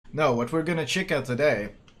No, what we're gonna check out today,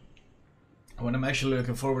 what I'm actually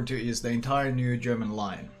looking forward to, is the entire new German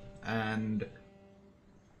line and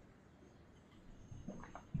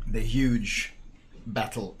the huge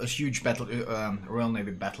Royal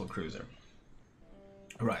Navy Battlecruiser.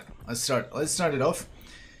 Right, let's start it off.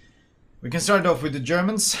 We can start off with the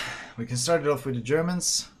Germans. We can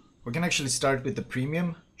actually start with the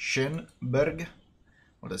premium Schonberg.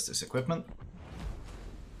 What is this equipment?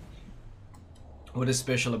 What is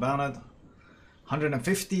special about it?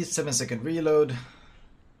 150, 7-second reload,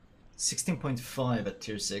 16.5 at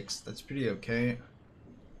tier 6. That's pretty okay.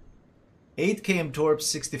 8 km torp,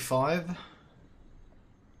 65.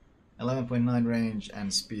 11.9 range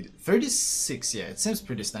and speed 36. Yeah, it seems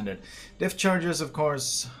pretty standard. Depth charges, of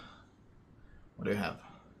course. What do you have?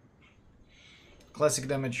 Classic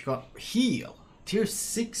damage, heal. Tier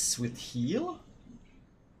 6 with heal?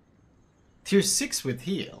 Tier 6 with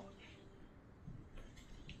heal.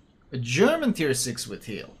 A German tier 6 with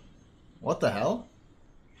heal. What the hell?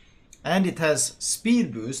 And it has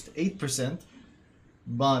speed boost, 8%,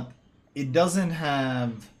 but it doesn't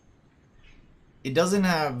have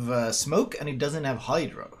smoke, and it doesn't have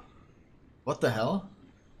hydro. What the hell?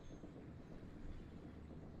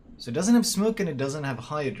 So it doesn't have smoke and it doesn't have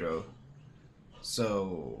hydro.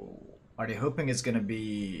 So are they hoping it's gonna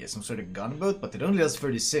be some sort of gunboat? But it only has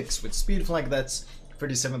 36. With speed flag that's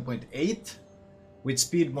 37.8. With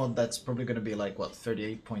speed mod that's probably gonna be like what,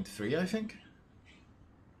 38.3 I think?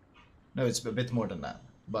 No, it's a bit more than that.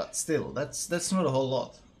 But still, that's not a whole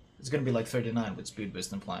lot. It's gonna be like 39 with speed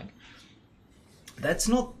boost and flag. That's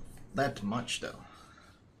not that much though.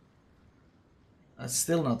 That's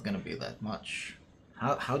still not gonna be that much.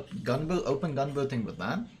 How gunboat, open gunboating with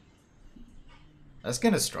that? That's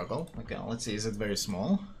gonna struggle. Okay, let's see, is it very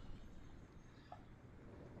small?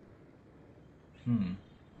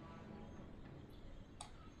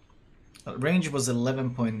 Range was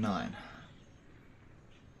 11.9.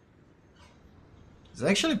 It's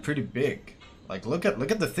actually pretty big. Like look at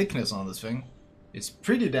the thickness on this thing. It's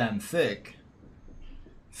pretty damn thick.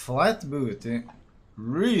 Flat booty.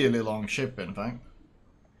 Really long ship in fact.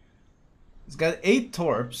 It's got 8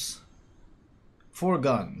 torps, 4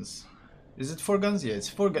 guns. Is it 4 guns? Yeah,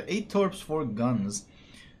 it's 8 torps, 4 guns.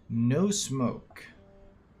 No smoke.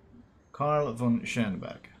 Karl von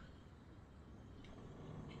Schönberg.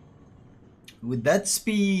 With that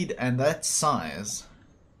speed and that size,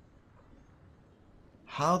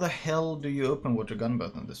 how the hell do you open water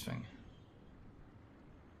gunboat on this thing?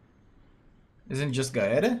 Isn't it just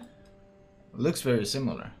Gaere? It looks very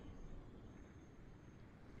similar.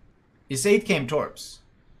 It's 8 km torps.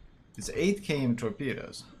 It's 8 km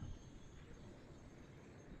torpedoes.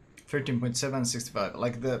 13.7, 65.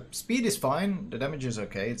 Like the speed is fine, the damage is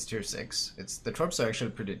okay, it's tier 6. The torps are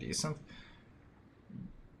actually pretty decent.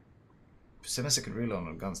 7-second reload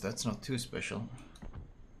on guns, that's not too special.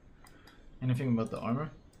 Anything about the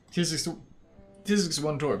armor? Tier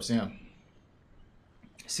 61 torps, yeah.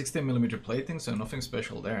 16mm plating, so nothing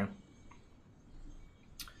special there.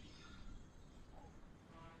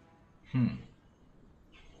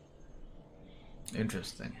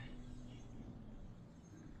 Interesting.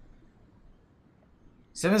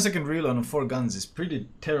 7-second reload on 4 guns is pretty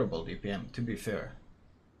terrible DPM, to be fair.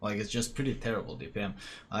 Like, it's just pretty terrible DPM.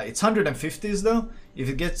 It's 150s though. If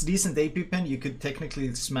it gets decent AP pen, you could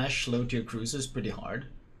technically smash low tier cruisers pretty hard.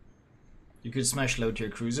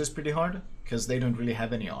 Because they don't really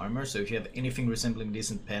have any armor, so if you have anything resembling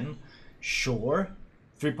decent pen, sure.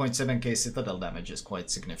 3.7k citadel damage is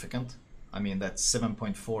quite significant. I mean, that's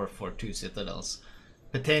 7.4 for 2 citadels.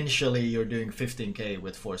 Potentially you're doing 15k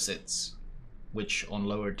with 4 cits, which on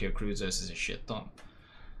lower tier cruisers is a shit ton.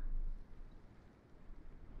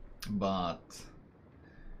 But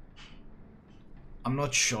I'm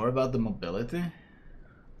not sure about the mobility.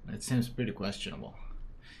 It seems pretty questionable.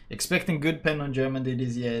 Expecting good pen on German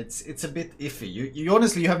DDs, yeah, it's a bit iffy. You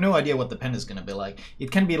honestly, you have no idea what the pen is gonna be like.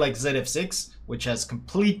 It can be like ZF6, which has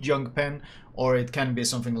complete junk pen, or it can be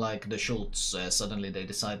something like the Schultz. Suddenly they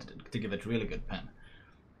decided to give it really good pen.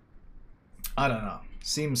 I don't know.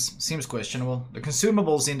 Seems questionable. The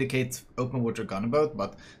consumables indicate open water gunboat,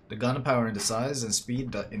 but the gun power and the size and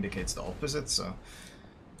speed that indicates the opposite. So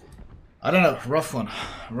I don't know. Rough one.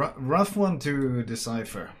 Rough one to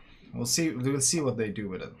decipher. We'll see what they do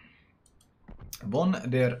with it. Von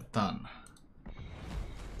der Tann.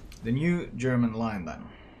 The new German line then.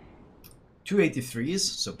 283s,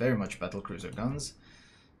 so very much battlecruiser guns.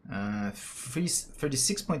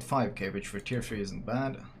 36.5k, which for tier 3 isn't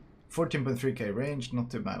bad. 14.3k range, not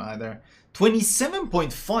too bad either.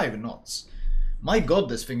 27.5 knots. My god,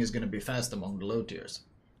 this thing is gonna be fast among the low tiers.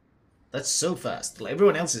 That's so fast. Like,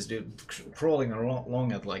 everyone else is crawling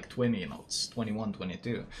along at like 20 knots, 21,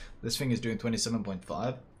 22. This thing is doing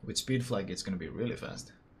 27.5. With speed flag, it's going to be really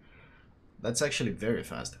fast. That's actually very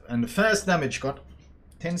fast. And fast damage got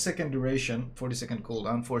 10-second duration, 40-second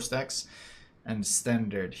cooldown, 4 stacks, and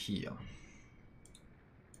standard heal.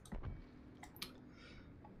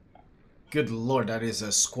 Good lord, that is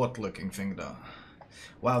a squat-looking thing, though.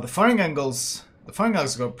 Wow, the firing angles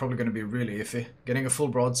are probably going to be really iffy. Getting a full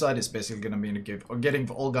broadside is basically going to mean to give, or getting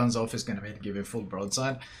all guns off is going to mean to give you a full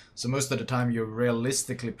broadside. So most of the time, you're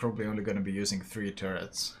realistically probably only going to be using 3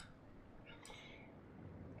 turrets.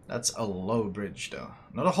 That's a low bridge, though.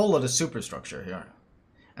 Not a whole lot of superstructure here.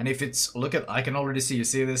 And if it's, look at, I can already see, you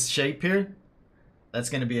see this shape here? That's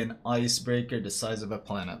going to be an icebreaker the size of a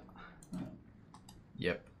planet.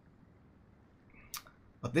 Yep.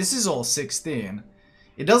 But this is all 16.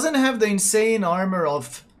 It doesn't have the insane armor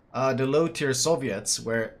of the low-tier Soviets,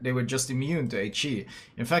 where they were just immune to HE.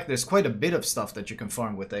 In fact, there's quite a bit of stuff that you can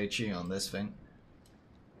farm with HE on this thing.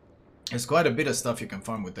 There's quite a bit of stuff you can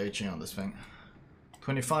farm with HE on this thing.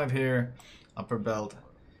 25 here, upper belt.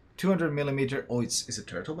 200mm, oh, is it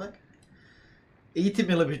turtleback?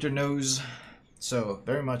 80mm nose, so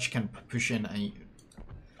very much can push in a...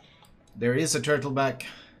 There is a turtleback.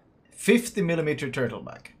 50mm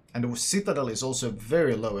turtleback. And the citadel is also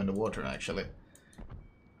very low in the water, actually.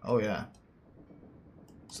 Oh, yeah.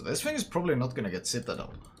 So this thing is probably not going to get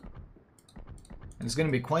citadel. And it's going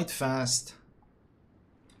to be quite fast.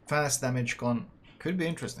 Fast damage con. Could be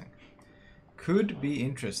interesting. Could be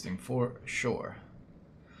interesting for sure.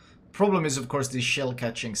 Problem is, of course, these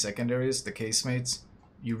shell-catching secondaries, the casemates.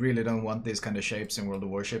 You really don't want these kind of shapes in World of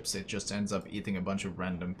Warships. It just ends up eating a bunch of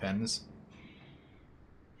random pens.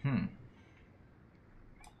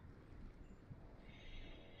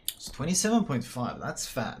 So 27.5, that's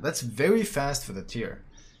fast. That's very fast for the tier.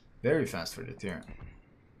 Very fast for the tier.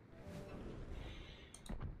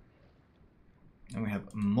 And we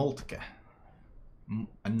have Moltke.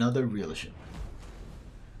 Another real ship.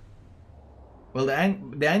 Well,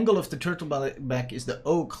 the angle of the turtleback is the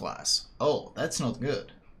O class. Oh, that's not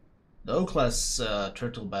good. The O class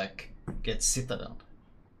turtleback gets citadel.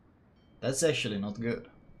 That's actually not good.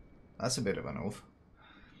 That's a bit of an oath.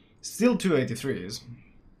 Still 283s.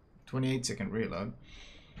 28-second reload.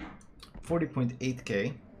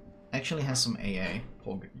 40.8k. Actually has some AA.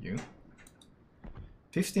 Pog you.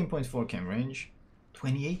 15.4 cam range.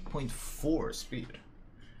 28.4 speed.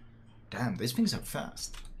 Damn, these things are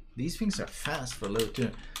fast. These things are fast for low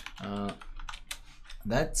tier.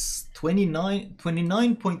 That's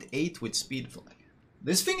 29.8 with speed flag.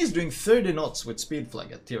 This thing is doing 30 knots with speed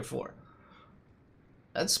flag at tier 4.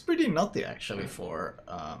 That's pretty nutty actually for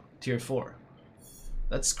tier 4.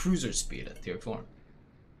 That's cruiser speed at tier 4.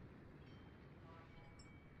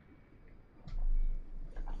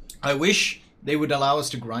 I wish they would allow us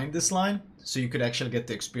to grind this line, so you could actually get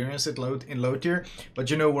to experience it in low tier.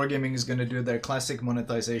 But you know, Wargaming is gonna do their classic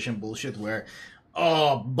monetization bullshit where,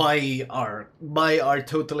 oh, buy our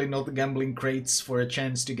totally not gambling crates for a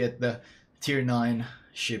chance to get the tier 9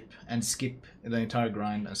 ship and skip the entire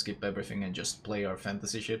grind and skip everything and just play our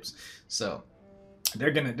fantasy ships. So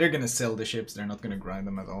they're gonna sell the ships. They're not gonna grind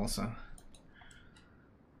them at all. So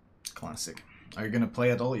classic. Are you gonna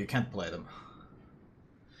play at all? You can't play them.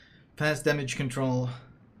 Fast damage control.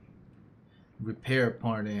 Repair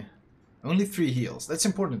party. Only 3 heals. That's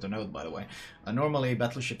important to note, by the way. Normally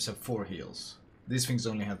battleships have 4 heals. These things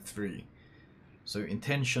only have 3. So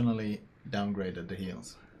intentionally downgraded the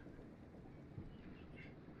heals.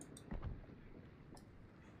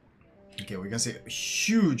 Okay, we can see a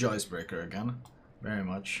huge icebreaker again. Very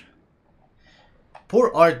much.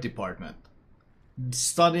 Poor art department.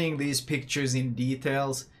 Studying these pictures in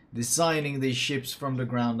details, designing these ships from the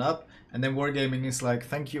ground up, and then Wargaming is like,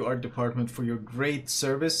 thank you art department for your great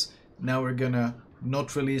service. Now we're gonna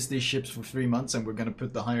not release these ships for 3 months and we're gonna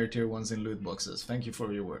put the higher tier ones in loot boxes. Thank you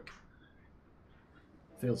for your work.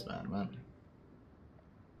 Feels bad, man.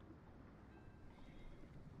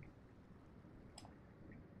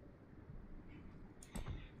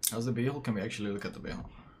 How's the beehole? Can we actually look at the beehole?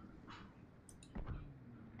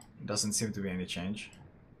 Doesn't seem to be any change.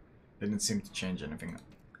 Didn't seem to change anything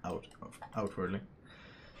outwardly.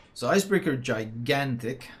 So icebreaker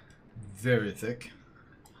gigantic, very thick.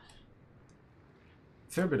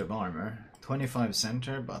 Fair bit of armor, 25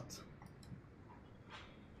 center, but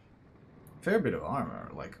fair bit of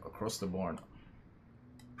armor, like across the board.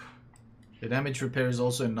 The damage repair is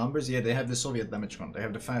also in numbers. Yeah, they have the Soviet damage con. They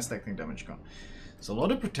have the fast acting damage con. So a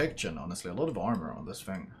lot of protection, honestly, a lot of armor on this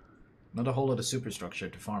thing. Not a whole lot of superstructure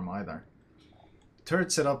to farm either.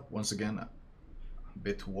 Turret setup, once again, a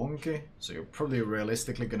bit wonky, so you're probably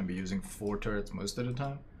realistically going to be using 4 turrets most of the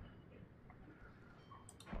time.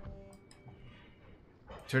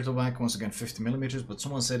 Turtleback, once again 50mm, but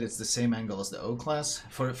someone said it's the same angle as the O-class.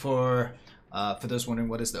 For those wondering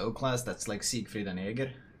what is the O-class, that's like Siegfried and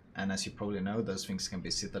Jäger, and as you probably know, those things can be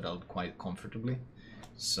citadeled quite comfortably.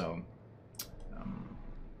 So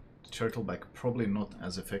Turtleback probably not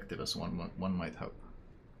as effective as one might hope.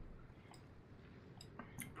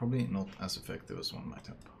 Probably not as effective as one might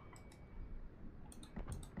hope.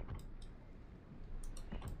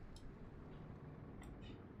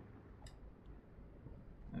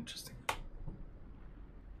 Interesting.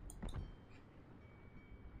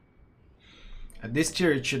 At this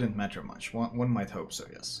tier it shouldn't matter much. One might hope so,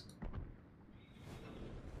 yes.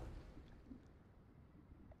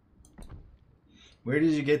 Where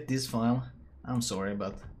did you get this file? I'm sorry,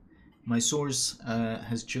 but my source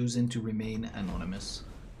has chosen to remain anonymous.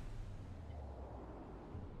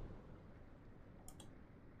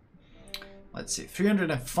 Let's see,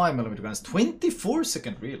 305mm guns,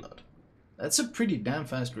 24-second reload. That's a pretty damn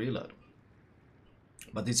fast reload.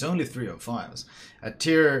 But it's only 305s. At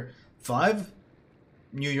tier 5,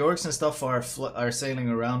 New Yorks and stuff are sailing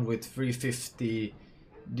around with 350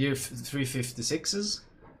 Deer 356s.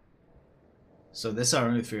 So these are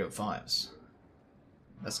only 305s.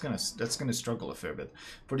 That's gonna struggle a fair bit.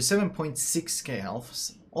 47.6k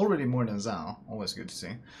health, already more than Zhao. Always good to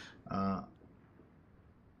see.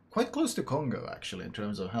 Quite close to Congo actually in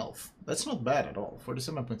terms of health. That's not bad at all.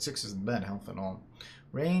 47.6 isn't bad health at all.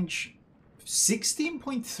 Range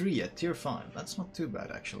 16.3 at tier 5. That's not too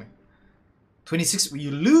bad actually. 26.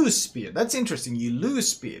 You lose speed. That's interesting. You lose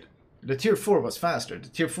speed. The tier 4 was faster. The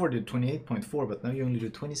tier 4 did 28.4, but now you only do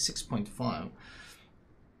 26.5.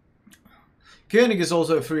 Koenig is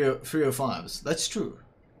also 305s. That's true.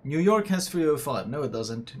 New York has 305. No, it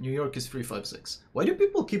doesn't. New York is 356. Why do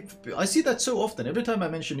people keep... I see that so often. Every time I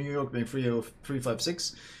mention New York being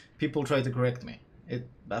 356, people try to correct me. It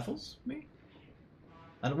baffles me.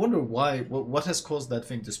 And I wonder why, what has caused that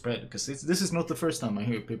thing to spread. Because this is not the first time I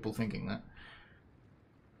hear people thinking that.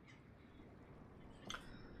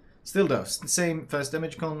 Still though, same fast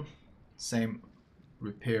damage con, same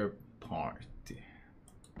repair party.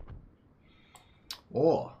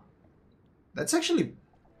 Oh, that's actually...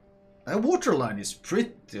 That waterline is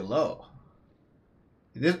pretty low.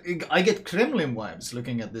 I get Kremlin vibes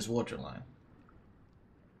looking at this waterline.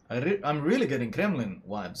 I'm really getting Kremlin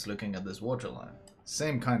vibes looking at this waterline.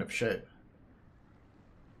 Same kind of shape.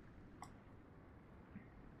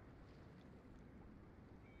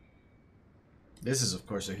 This is of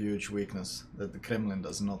course a huge weakness that the Kremlin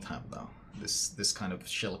does not have though. This kind of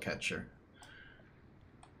shell catcher.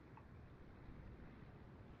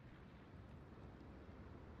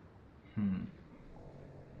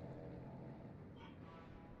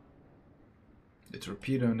 The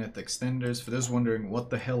torpedo net extenders. For those wondering what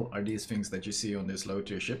the hell are these things that you see on these low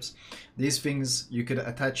tier ships, these things, you could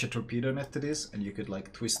attach a torpedo net to this and you could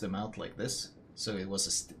like twist them out like this. So it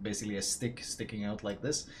was basically a stick sticking out like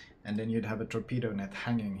this, and then you'd have a torpedo net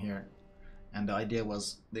hanging here. And the idea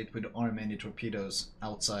was that it would arm any torpedoes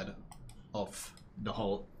outside of the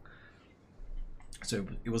hull. So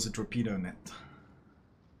it was a torpedo net.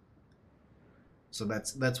 So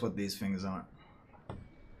that's what these things are.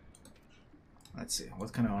 Let's see,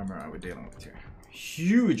 what kind of armor are we dealing with here?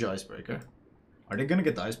 Huge icebreaker. Are they gonna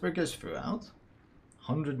get the icebreakers throughout?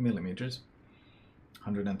 100mm.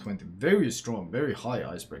 120. Very strong, very high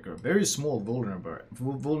icebreaker. Very small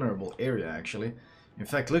vulnerable area actually. In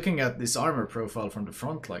fact, looking at this armor profile from the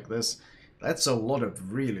front like this, that's a lot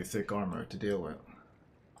of really thick armor to deal with.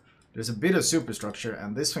 There's a bit of superstructure,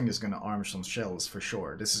 and this thing is gonna arm some shells for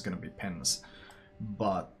sure. This is gonna be pens.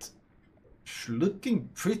 But looking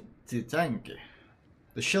pretty tanky.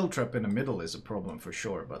 The shell trap in the middle is a problem for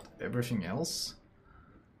sure, but everything else...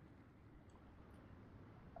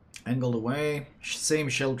 Angled away, same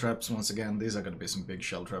shell traps once again. These are going to be some big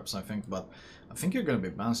shell traps, I think, but I think you're going to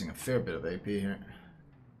be bouncing a fair bit of AP here.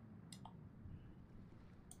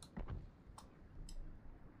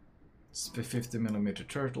 It's the 50mm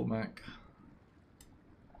turtleback.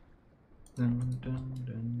 Dun, dun,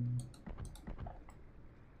 dun.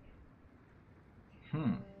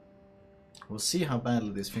 We'll see how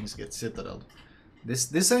badly these things get citadeled.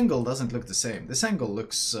 This angle doesn't look the same. This angle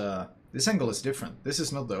looks... this angle is different. This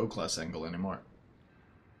is not the O-class angle anymore.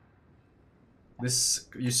 This,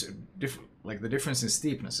 like the difference in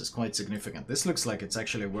steepness is quite significant. This looks like it's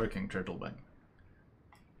actually a working turtleback.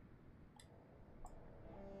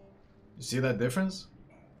 You see that difference?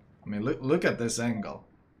 I mean, look at this angle.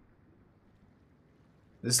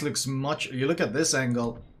 This looks much... You look at this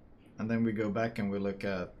angle, and then we go back and we look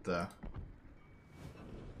at the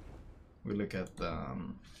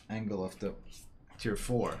angle of the tier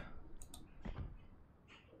 4.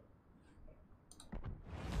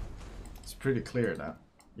 It's pretty clear that.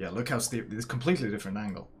 Yeah, look how steep. This is a completely different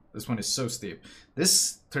angle. This one is so steep.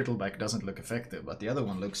 This turtleback doesn't look effective, but the other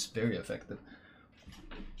one looks very effective.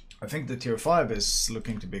 I think the tier 5 is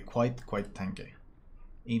looking to be quite tanky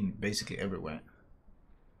in basically everywhere.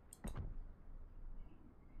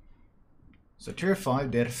 So tier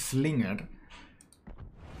 5, Derfflinger,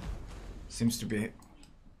 seems to be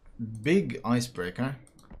big icebreaker.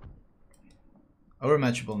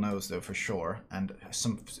 Overmatchable nose though for sure, and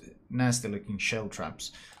some nasty looking shell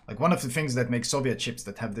traps. Like one of the things that makes Soviet ships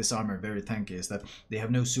that have this armor very tanky is that they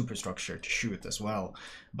have no superstructure to shoot as well.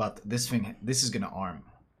 But this is gonna arm.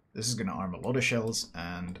 This is gonna arm a lot of shells,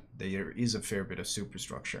 and there is a fair bit of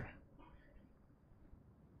superstructure.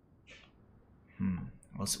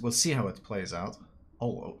 We'll see how it plays out.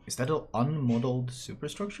 Oh, is that an unmodeled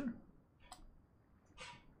superstructure?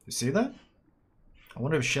 You see that? I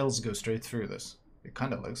wonder if shells go straight through this. It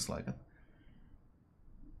kind of looks like it.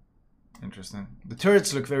 Interesting. The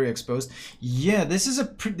turrets look very exposed. Yeah, this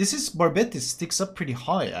is barbette sticks up pretty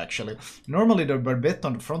high actually. Normally the barbette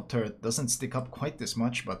on the front turret doesn't stick up quite this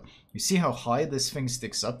much, but you see how high this thing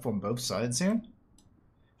sticks up from both sides here?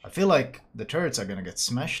 I feel like the turrets are gonna get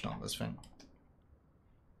smashed on this thing.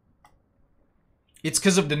 It's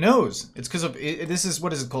because of the nose. It's because of this is,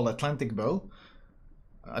 what is it called? Atlantic bow.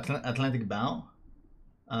 Atlantic bow.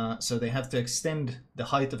 So they have to extend the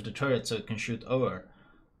height of the turret so it can shoot over.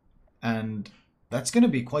 And that's going to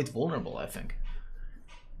be quite vulnerable, I think.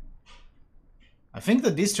 I think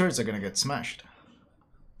that these turrets are going to get smashed.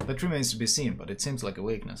 That remains to be seen, but it seems like a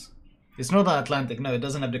weakness. It's not an Atlantic, no, it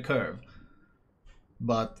doesn't have the curve.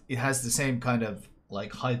 But it has the same kind of,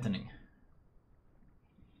 like, heightening.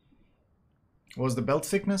 What was the belt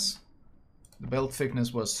thickness? The belt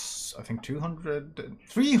thickness was, I think, 300.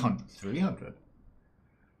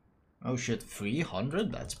 Oh shit,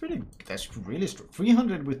 300? That's really strong.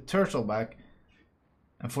 300 with turtleback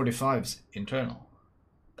and 45s internal.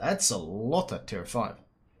 That's a lot at tier 5.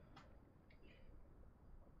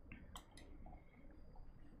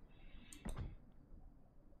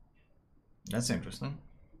 That's interesting.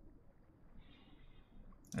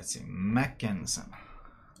 Let's see, Mackensen.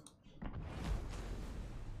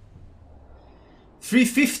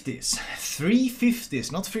 350s.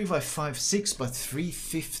 350s, not 3556, but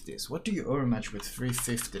 350s. What do you overmatch with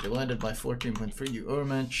 350? Divided by 14.3, you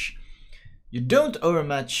overmatch. You don't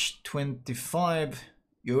overmatch 25,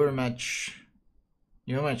 you overmatch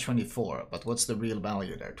 24, but what's the real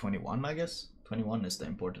value there? 21, I guess? 21 is the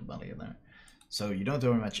important value there. So you don't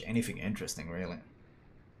overmatch anything interesting, really.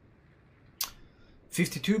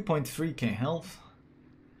 52.3k health,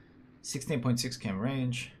 16.6k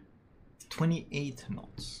range, 28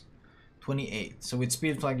 knots. 28. So with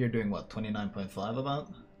speed flag you're doing what? 29.5 about?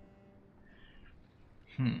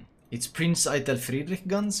 It's Prinz Heinrich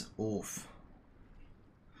guns? Oof.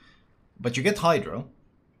 But you get Hydro.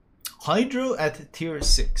 Hydro at tier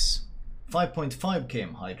 6. 5.5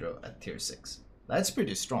 km Hydro at tier 6. That's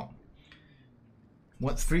pretty strong.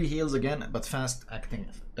 What, 3 heals again, but fast acting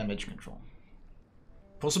damage control.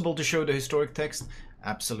 Possible to show the historic text?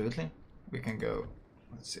 Absolutely. We can go,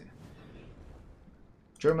 let's see.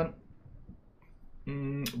 German.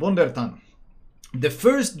 Tann. The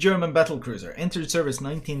first German battlecruiser entered service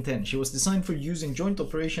 1910. She was designed for use in joint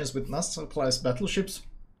operations with Nassau-class battleships,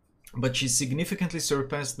 but she significantly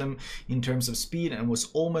surpassed them in terms of speed and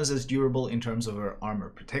was almost as durable in terms of her armor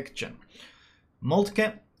protection.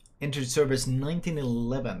 Moltke entered service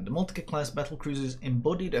 1911. The Moltke-class battlecruisers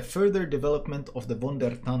embodied a further development of the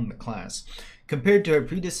Tann class. Compared to her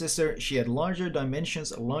predecessor, she had larger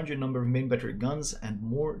dimensions, a larger number of main battery guns, and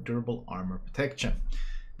more durable armor protection.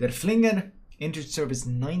 Derfflinger entered service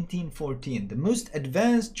 1914. The most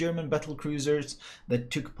advanced German battlecruisers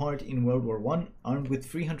that took part in World War I, armed with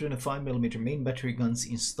 305mm main battery guns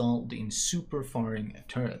installed in super-firing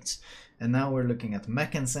turrets. And now we're looking at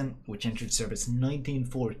Mackensen, which entered service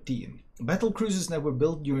 1914. Battlecruisers that were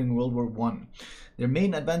built during World War I. Their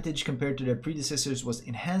main advantage compared to their predecessors was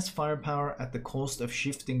enhanced firepower at the cost of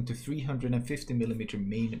shifting to 350mm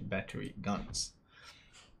main battery guns.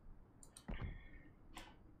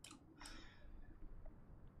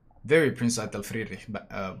 Very Prinz Heinrich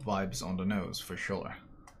vibes on the nose, for sure.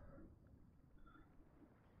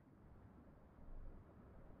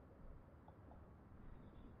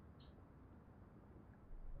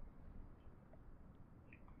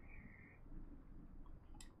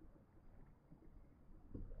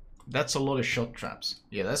 That's a lot of shot traps.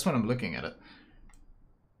 Yeah, that's when I'm looking at it.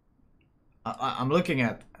 I'm looking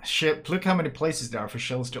at look how many places there are for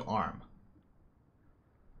shells to arm.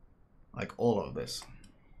 Like all of this.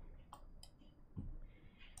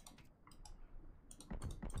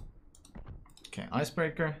 Okay,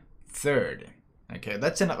 icebreaker, 3rd. Okay,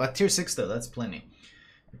 that's enough. At tier 6 though, that's plenty.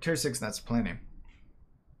 At tier 6, that's plenty.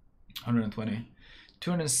 120.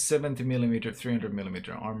 270mm,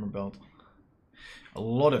 300mm armor belt. A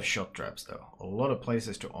lot of shot traps though. A lot of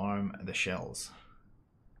places to arm the shells.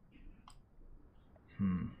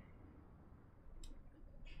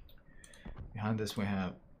 Behind this we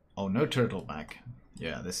have... Oh, no turtleback.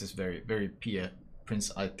 Yeah, this is very, very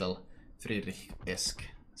Prinz Friedrich-esque.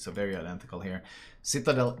 So very identical here.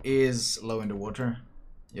 Citadel is low in the water.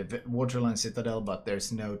 You have waterline Citadel, but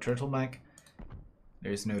there's no turtleback.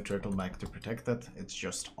 There's no turtleback to protect it. It's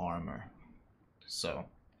just armor. So,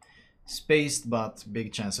 spaced, but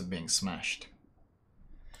big chance of being smashed.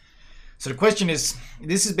 So the question is,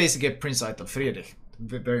 this is basically a Prinz Friedrich.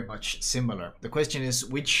 Very much similar. The question is,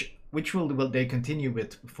 which will they continue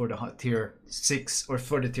with for the tier 6 or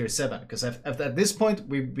for the tier 7? Because at this point,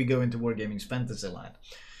 we go into Wargaming's fantasy land.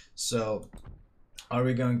 So, are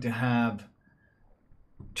we going to have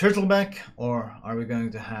turtleback or are we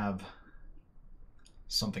going to have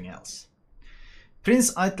something else?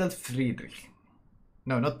 Prinz Friedrich.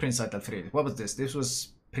 No, not Prinz Friedrich. What was this? This was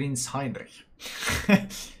Prinz Heinrich.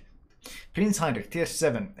 Prinz Heinrich, tier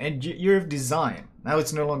 7, and year of design. Now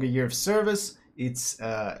it's no longer year of service, it's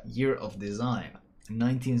year of design.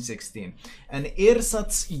 1916. An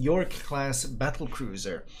Ersatz York class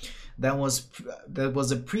battlecruiser that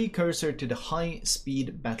was a precursor to the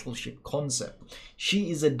high-speed battleship concept. She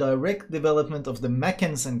is a direct development of the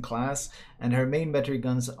Mackensen class, and her main battery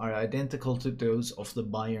guns are identical to those of the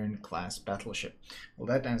Bayern class battleship. Well,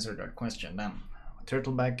 that answered our question then.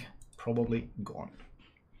 Turtleback, probably gone.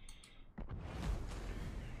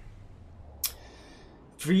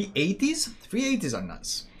 380s? 380s are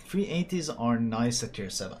nice. 380s are nice at tier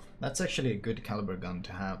 7. That's actually a good caliber gun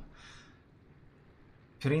to have.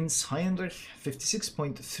 Prinz Heinrich,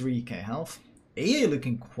 56.3k health. AA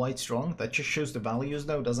looking quite strong. That just shows the values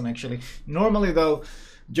though, doesn't actually... Normally though,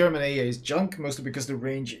 German AA is junk, mostly because the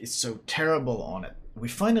range is so terrible on it. We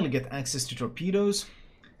finally get access to torpedoes.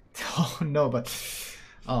 Oh no, but...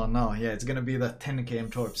 Oh no, yeah, it's gonna be the 10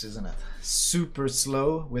 km torps, isn't it? Super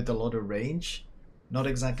slow with a lot of range. Not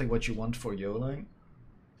exactly what you want for YOLOing.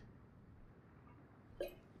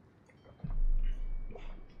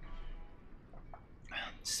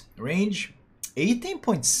 Range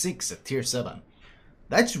 18.6 at tier 7.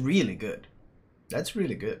 That's really good. That's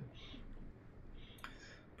really good.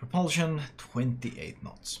 Propulsion 28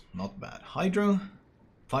 knots. Not bad. Hydro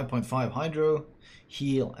 5.5 hydro.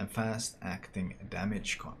 Heal and fast acting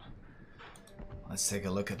damage con. Let's take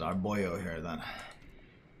a look at our boyo here then.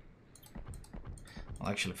 Well,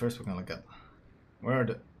 actually, first we're gonna look at where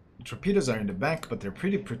the torpedoes are in the back, but they're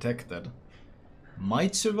pretty protected.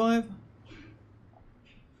 Might survive.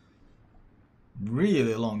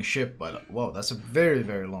 Really long ship, but whoa, that's a very,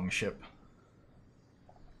 very long ship.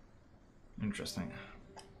 Interesting.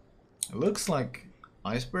 It looks like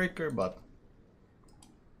icebreaker, but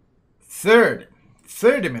 30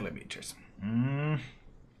 millimeters.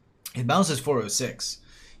 It bounces 406.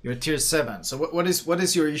 You're tier 7. So what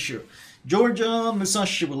is your issue? Georgia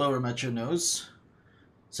Musashi will overmatch your nose.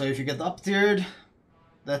 So if you get up tiered,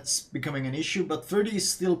 that's becoming an issue. But 30 is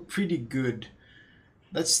still pretty good.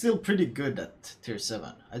 That's still pretty good at tier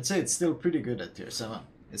 7. I'd say it's still pretty good at tier 7.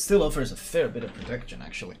 It still offers a fair bit of protection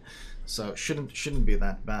actually. So shouldn't be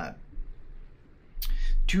that bad.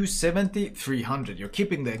 270, 300. You're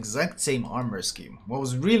keeping the exact same armor scheme. What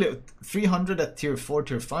was really 300 at tier 4,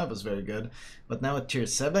 tier 5 was very good, but now at tier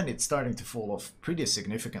 7 it's starting to fall off pretty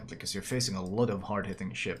significantly because you're facing a lot of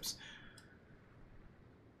hard-hitting ships.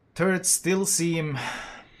 Turrets still seem...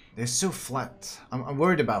 they're so flat. I'm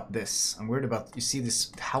worried about this. I'm worried about, you see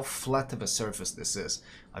this, how flat of a surface this is.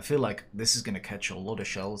 I feel like this is going to catch a lot of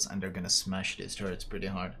shells and they're going to smash these turrets pretty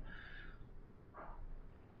hard.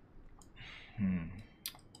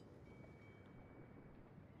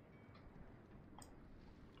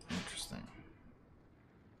 Interesting.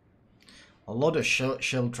 A lot of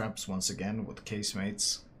shell traps once again with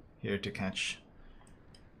casemates here to catch.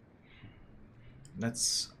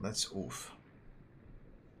 That's oof.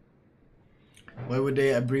 Why would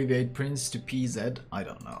they abbreviate Prince to PZ? I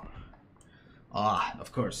don't know. Ah,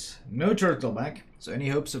 of course. No turtleback. So any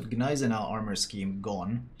hopes of Gneisenau armor scheme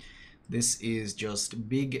gone. This is just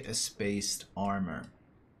big spaced armor.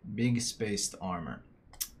 Big spaced armor.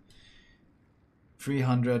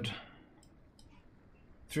 300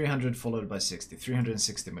 followed by 60.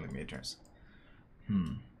 360 millimeters.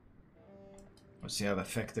 Let's see how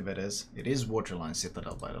effective it is. It is waterline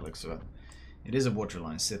citadel by the looks of it. It is a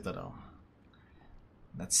waterline citadel.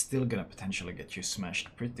 That's still gonna potentially get you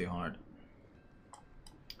smashed pretty hard.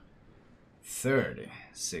 30,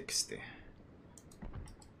 60.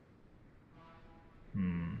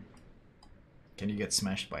 Can you get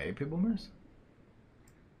smashed by AP boomers?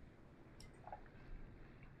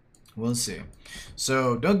 We'll see.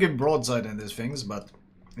 So don't give broadside in these things, but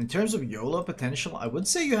in terms of YOLO potential, I would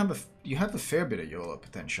say you have a fair bit of YOLO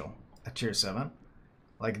potential at tier 7.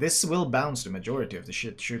 Like, this will bounce the majority of the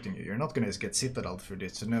shit shooting you. You're not gonna get citadel through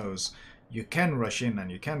this nose. You can rush in and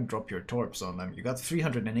you can drop your torps on them. You got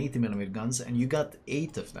 380mm guns and you got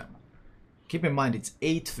 8 of them. Keep in mind, it's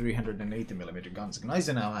 8 380mm guns.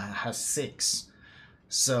 Gneisenau has 6.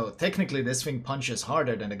 So technically this thing punches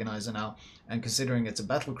harder than the Gneisenau, and considering it's a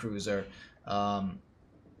battlecruiser,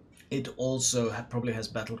 it also probably has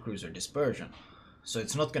battlecruiser dispersion. So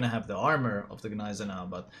it's not going to have the armor of the Gneisenau,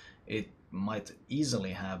 but it might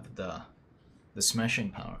easily have the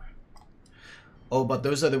smashing power. Oh, but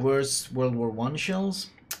those are the worst World War I shells?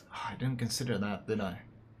 Oh, I didn't consider that, did I?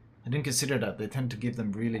 I didn't consider that. They tend to give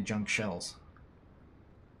them really junk shells.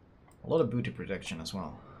 A lot of booty protection as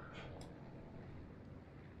well.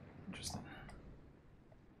 Interesting.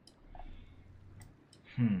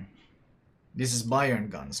 This is Bayern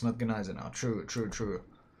guns, not Gneisenau. True, true, true.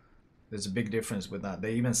 There's a big difference with that.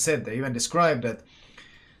 They even described that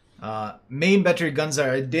main battery guns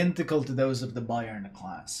are identical to those of the Bayern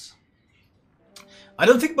class. I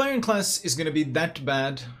don't think Bayern class is going to be that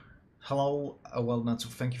bad. Hello, well, not so.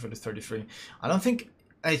 Thank you for the 33. I don't think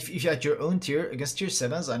if you're at your own tier against tier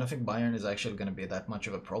 7s, I don't think Bayern is actually going to be that much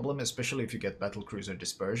of a problem, especially if you get battlecruiser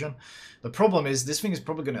dispersion. The problem is this thing is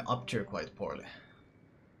probably going to up tier quite poorly,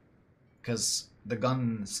 because the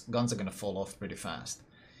guns are going to fall off pretty fast.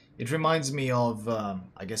 It reminds me of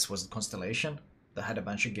I guess was Constellation that had a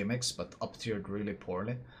bunch of gimmicks but up tiered really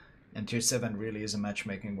poorly, and tier 7 really is a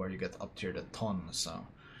matchmaking where you get up tiered a ton. So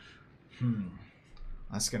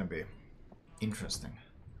that's going to be interesting.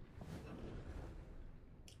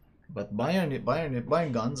 But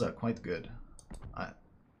Bayern guns are quite good.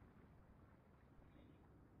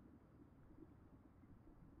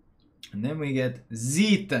 And then we get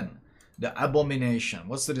Zieten, the Abomination.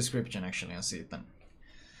 What's the description actually on Zieten?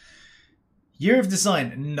 Year of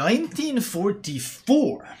design,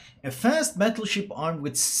 1944. A fast battleship armed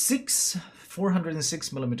with 6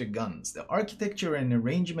 406mm guns. The architecture and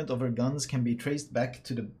arrangement of her guns can be traced back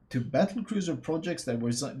to battlecruiser projects that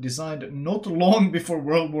were designed not long before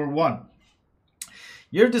World War I.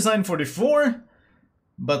 Year of design 44,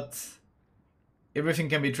 but everything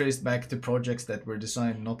can be traced back to projects that were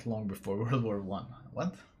designed not long before World War I.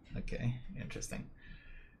 What? Okay, interesting.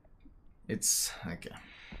 It's okay.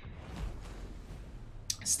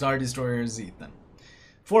 Star Destroyer Zieten.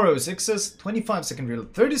 406s, 25-second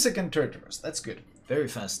reload, 30-second turret traverse. That's good. Very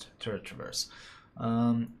fast turret traverse.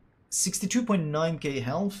 62.9k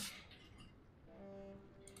health.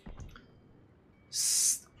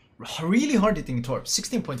 Really hard-hitting torps.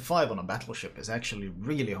 16.5 on a battleship is actually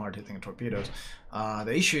really hard-hitting torpedoes.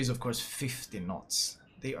 The issue is, of course, 50 knots.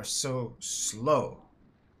 They are so slow.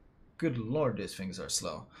 Good lord, these things are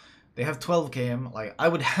slow. They have 12 km. Like, I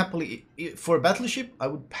would happily, for a battleship, I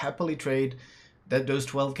would happily trade those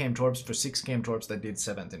 12 km torps for 6 km torps that did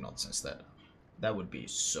 70 knots instead. That would be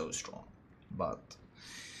so strong. But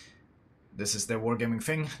this is their wargaming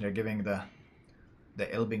thing. They're giving the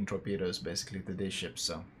Elbing torpedoes basically to these ships,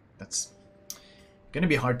 so that's gonna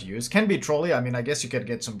be hard to use. Can be trolley. I mean, I guess you could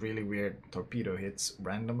get some really weird torpedo hits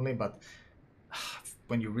randomly, but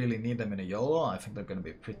when you really need them in a YOLO, I think they're gonna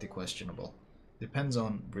be pretty questionable. Depends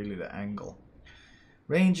on really the angle.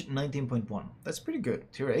 Range 19.1. That's pretty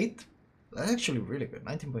good. Tier 8. That's actually really good.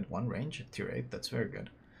 19.1 range at tier 8. That's very good.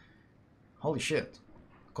 Holy shit.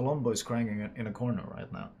 Colombo is crying in a corner right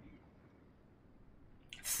now.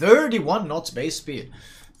 31 knots base speed.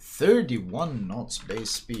 31 knots base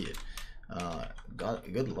speed. God,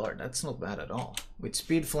 good lord, that's not bad at all. With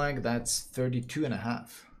speed flag, that's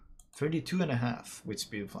 32.5. 32.5 with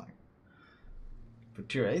speed flag. For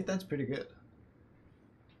tier 8, that's pretty good.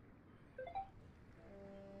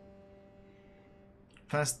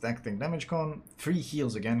 Fast acting damage con, 3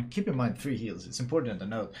 heals again. Keep in mind 3 heals. It's important to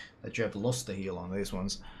note that you have lost a heal on these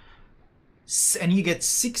ones. And you get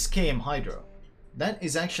 6 km Hydra. That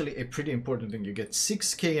is actually a pretty important thing. You get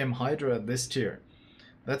 6 km Hydra at this tier.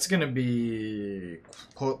 That's gonna be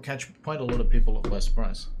catch quite a lot of people by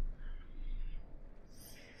surprise.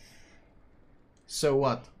 So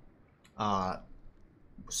what?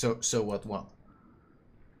 So what?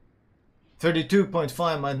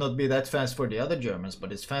 32.5 might not be that fast for the other Germans,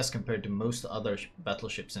 but it's fast compared to most other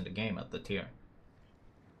battleships in the game at the tier.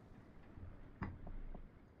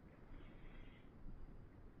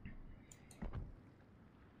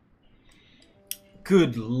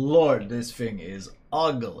 Good lord, this thing is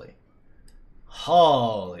ugly.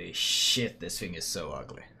 Holy shit, this thing is so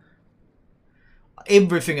ugly.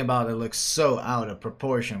 Everything about it looks so out of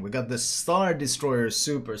proportion. We got the Star Destroyer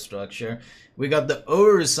superstructure. We got the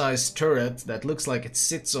oversized turret that looks like it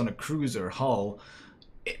sits on a cruiser hull.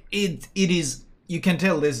 It is... You can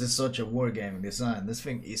tell this is such a wargaming design. This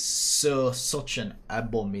thing is such an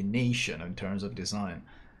abomination in terms of design.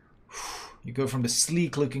 You go from the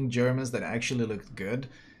sleek looking Germans that actually looked good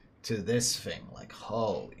to this thing. Like,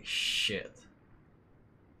 holy shit.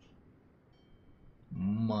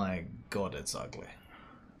 My god, it's ugly.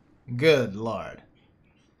 Good lord.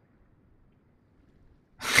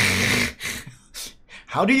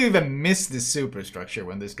 How do you even miss this superstructure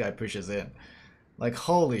when this guy pushes in? Like,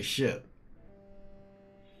 holy shit.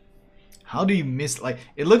 How do you miss... Like,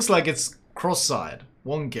 it looks like it's cross-eyed,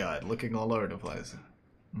 wonky-eyed, looking all over the place.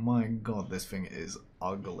 My god, this thing is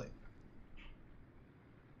ugly.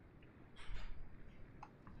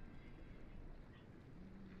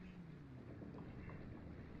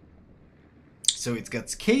 So it got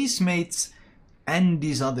casemates and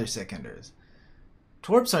these other secondaries.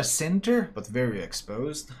 Torps are center, but very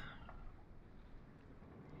exposed.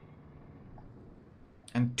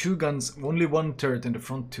 And 2 guns, only 1 turret in the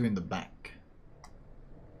front, 2 in the back.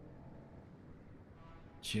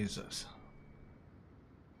 Jesus.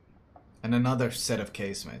 And another set of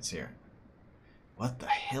casemates here. What the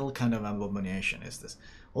hell kind of abomination is this?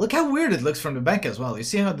 Look how weird it looks from the back as well. You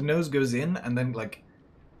see how the nose goes in and then like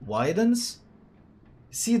widens?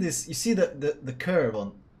 You see this? You see the curve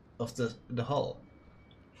of the hull?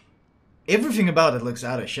 Everything about it looks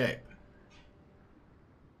out of shape.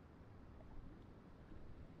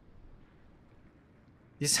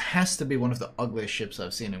 This has to be one of the ugliest ships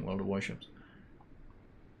I've seen in World of Warships.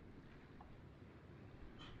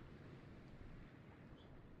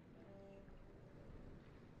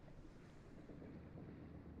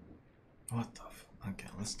 What the f... Okay,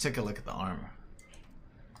 let's take a look at the armor.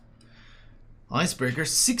 Icebreaker,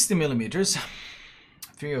 60 millimeters,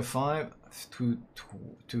 305 to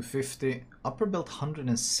 250, upper build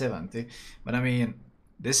 170. But I mean,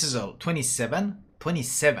 this is a 27.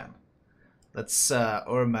 That's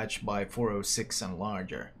overmatched by 406 and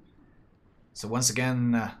larger. So once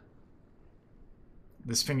again,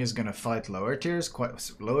 this thing is gonna fight lower tiers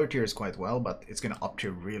quite well, but it's gonna up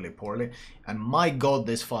tier really poorly. And my god,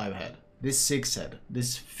 this 5 head, this 6 head,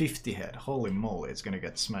 this 50 head, holy moly, it's gonna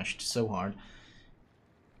get smashed so hard.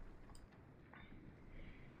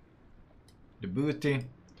 The booty,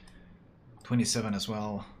 27 as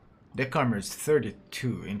well. Deck armor is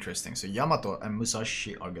 32, interesting. So Yamato and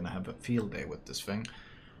Musashi are gonna have a field day with this thing.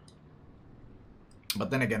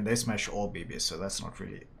 But then again, they smash all BBs, so that's not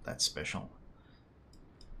really that special.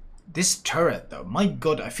 This turret though, my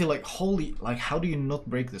god, I feel like holy, like how do you not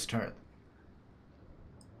break this turret?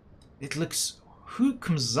 It looks, who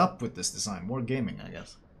comes up with this design? More gaming, I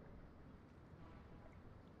guess.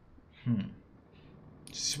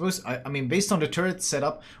 I mean, based on the turret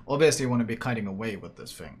setup, obviously you want to be kiting away with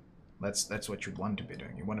this thing. That's what you want to be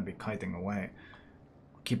doing. You want to be kiting away,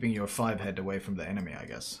 keeping your 5 head away from the enemy, I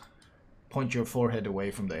guess. Point your 4 head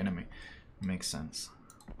away from the enemy. Makes sense.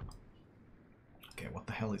 Okay, what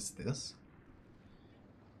the hell is this?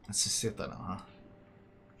 That's a Citadel, huh?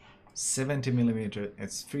 70 millimeter.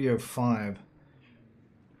 It's 305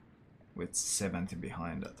 with 70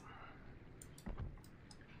 behind it.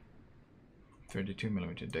 32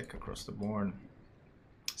 millimeter deck across the board.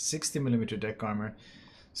 60 millimeter deck armor.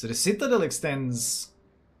 So the Citadel extends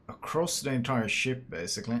across the entire ship,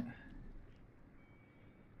 basically.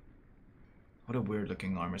 What a weird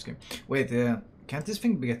looking armor scheme. Wait, can't this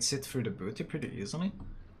thing get sit through the booty pretty easily?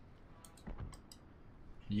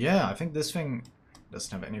 Yeah, I think this thing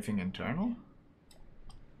doesn't have anything internal.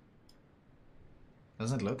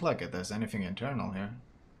 Doesn't look like it there's anything internal here.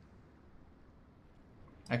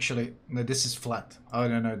 Actually, no, this is flat. Oh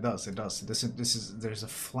no, it does. There's a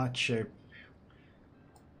flat shape.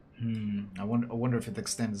 I wonder if it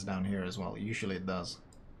extends down here as well. Usually it does.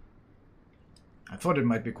 I thought it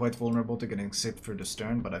might be quite vulnerable to getting sit through the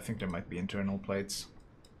stern, but I think there might be internal plates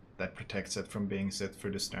that protects it from being sit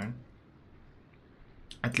through the stern.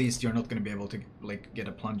 At least you're not going to be able to like get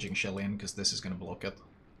a plunging shell in, because this is going to block it.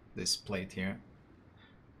 This plate here.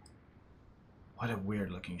 What a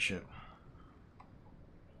weird looking ship.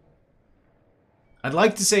 I'd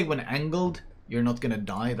like to say when angled, you're not going to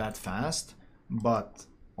die that fast, but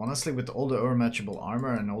honestly, with all the unmatchable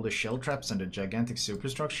armor and all the shell traps and the gigantic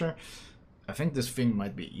superstructure, I think this thing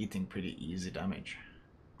might be eating pretty easy damage.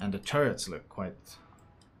 And the turrets look quite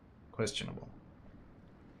questionable.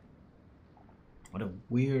 What a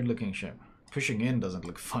weird looking ship. Pushing in doesn't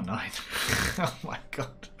look fun either. Oh my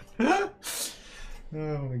god. Oh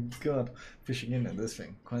my god. Pushing in this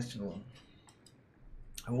thing, questionable.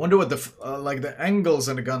 I wonder what the like the angles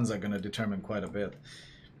and the guns are gonna determine quite a bit.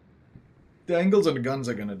 The angles on the guns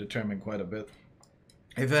are gonna determine quite a bit.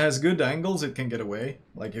 If it has good angles, it can get away.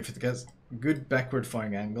 Like if it has good backward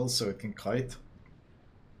firing angles, so it can kite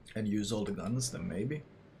and use all the guns, then maybe.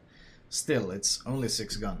 Still, it's only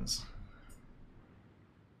 6 guns.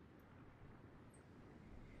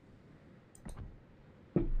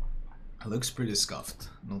 It looks pretty scuffed,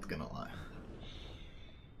 not gonna lie.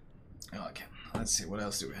 Okay, let's see, what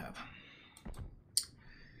else do we have?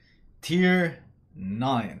 Tier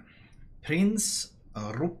 9. Prinz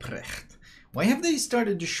Rupprecht. Why have they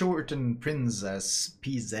started to shorten Prinz as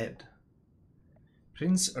PZ?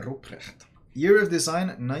 Prinz Rupprecht. Year of design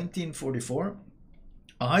 1944.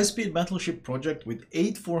 A high-speed battleship project with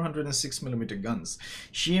 8 406mm guns.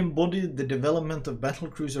 She embodied the development of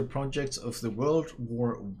battlecruiser projects of the World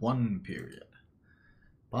War I period.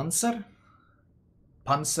 Panzer?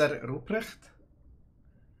 Panzer Rupprecht?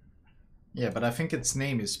 Yeah, but I think its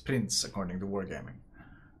name is Prinz according to Wargaming.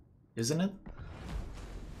 Isn't it?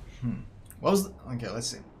 What was the... Okay, let's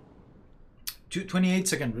see.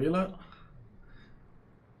 28-second reload.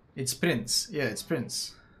 It's Prinz. Yeah, it's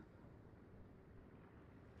Prinz.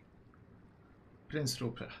 Prinz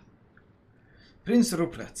Rupprecht. Prinz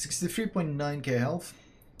Rupprecht, 63.9k health.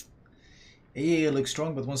 AAA looks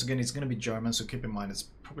strong, but once again, it's going to be German, so keep in mind it's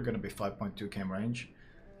probably going to be 5.2 km range.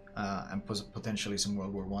 And potentially some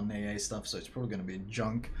World War I AA stuff, so it's probably going to be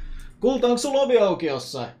junk. Cool, onko sulla ovi auki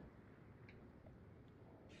jossain?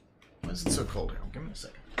 Why is it so cold here? Give me a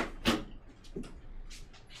second.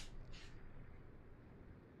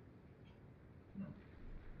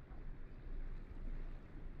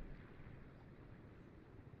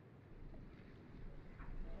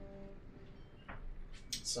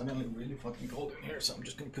 It's suddenly really fucking cold in here, so I'm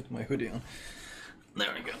just gonna put my hoodie on.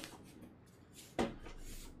 There we go.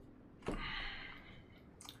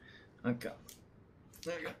 Okay.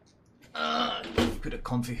 There we go. Put a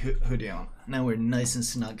comfy hoodie on. Now we're nice and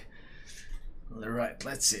snug. Alright,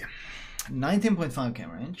 let's see. 19.5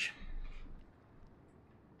 km range.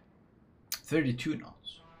 32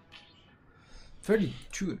 knots.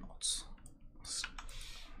 32 knots.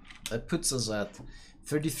 That puts us at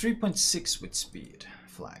 33.6 with speed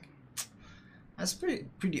flag. That's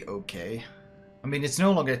pretty okay. I mean, it's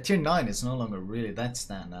no longer tier 9. It's no longer really that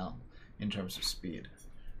standout in terms of speed.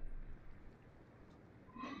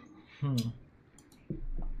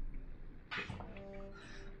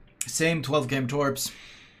 Same 12 game torps.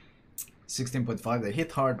 16.5. They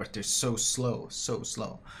hit hard, but they're so slow, so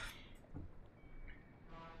slow.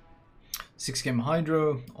 6 game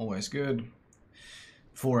hydro, always good.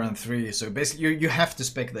 4 and 3. So basically, you have to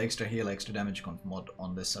spec the extra heal, extra damage conf mod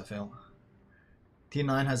on this. I feel.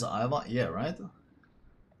 T9 has Iowa, yeah, right.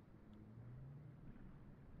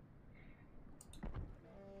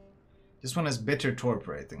 This one has better torp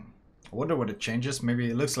rating. I wonder what it changes. Maybe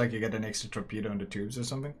it looks like you get an extra torpedo in the tubes or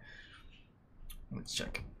something. Let's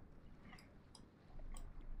check.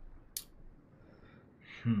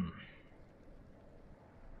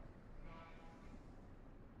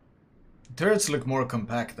 Turrets look more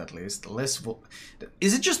compact, at least. Less.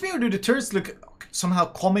 Is it just me, or do the turrets look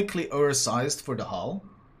somehow comically oversized for the hull?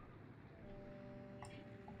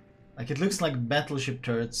 Like, it looks like battleship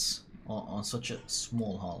turrets on such a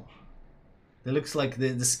small hull. It looks like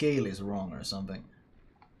the scale is wrong or something.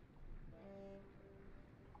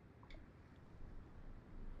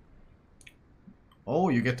 Oh,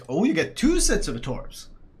 you get 2 sets of torps.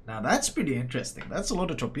 Now that's pretty interesting. That's a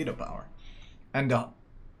lot of torpedo power. And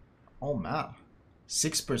oh man,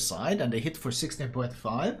 6 per side, and they hit for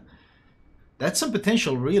 16.5. That's some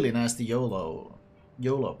potential really nasty YOLO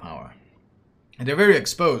power. And they're very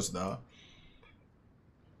exposed though.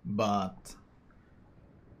 But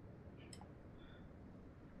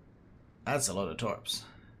that's a lot of torps.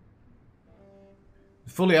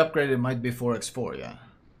 Fully upgraded might be 4x4, yeah.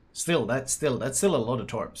 Still, that's still a lot of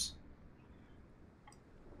torps.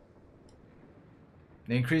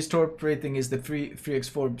 The increased torp rating is the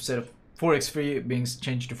 3x4 set of 4x3 being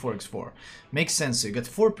changed to 4x4. Makes sense, so you get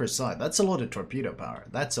 4 per side. That's a lot of torpedo power.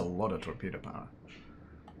 That's a lot of torpedo power.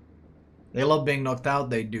 They love being knocked out,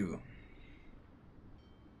 they do.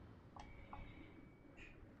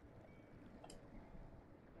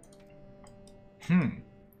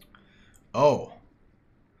 Oh.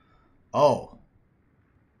 Oh.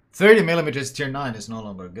 30 millimeters tier 9 is no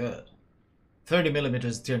longer good. 30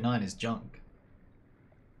 millimeters tier 9 is junk.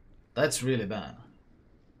 That's really bad.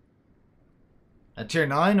 At tier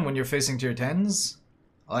 9, when you're facing tier 10s,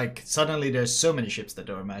 like, suddenly there's so many ships that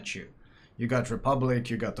overmatch you. You got Republic,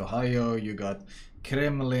 you got Ohio, you got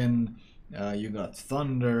Kremlin, you got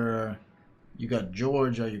Thunder, you got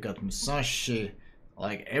Georgia, you got Musashi.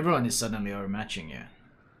 Like, everyone is suddenly overmatching you.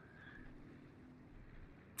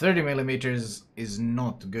 30 millimeters is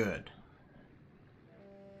not good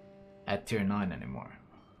at tier 9 anymore.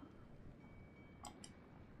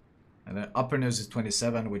 And the upper nose is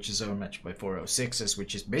 27, which is overmatched by 406s,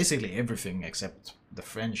 which is basically everything except the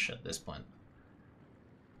French at this point.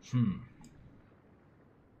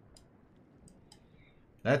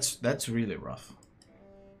 That's really rough.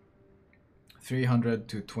 300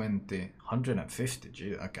 to 20, 150,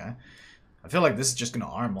 gee, okay. I feel like this is just gonna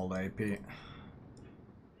arm all the AP.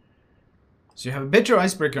 So you have a bitter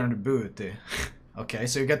icebreaker on the boot. Okay,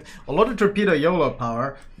 so you get a lot of torpedo YOLO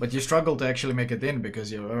power, but you struggle to actually make it in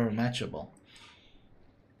because you're unmatchable.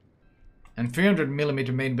 And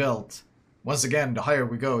 300mm main belt. Once again, the higher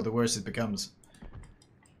we go, the worse it becomes.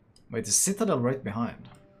 Wait, the Citadel right behind.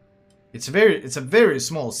 It's a very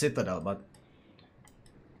small Citadel, but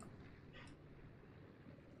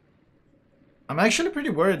I'm actually pretty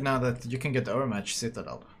worried now that you can get the overmatched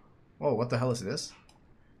Citadel. Whoa, what the hell is this?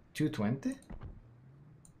 220?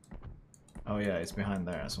 Oh yeah, it's behind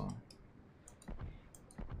there as well.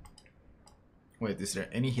 Wait, is there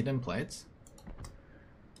any hidden plates?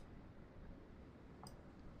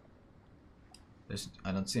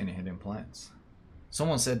 I don't see any hidden plates.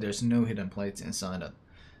 Someone said there's no hidden plates inside it.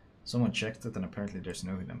 Someone checked it and apparently there's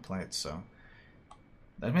no hidden plates, so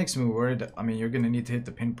that makes me worried. I mean, you're gonna need to hit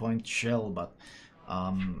the pinpoint shell, but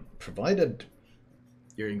provided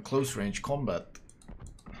you're in close range combat,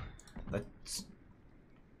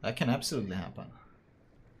 that can absolutely happen.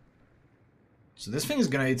 So this thing is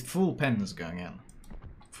gonna hit full pens going in.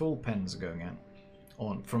 Full pens going in.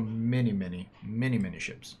 On from many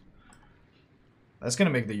ships. That's gonna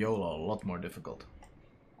make the YOLO a lot more difficult.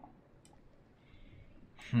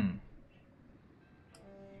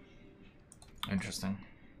 Interesting.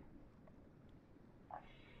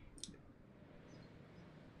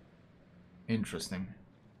 Interesting.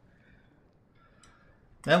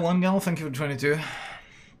 That one gal, thank you for 22.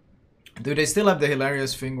 Do they still have the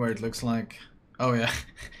hilarious thing where it looks like... Oh yeah.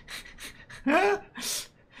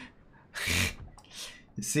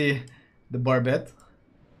 You see the barbette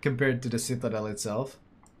compared to the Citadel itself?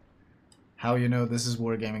 How you know this is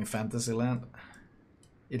Wargaming Fantasyland?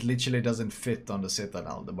 It literally doesn't fit on the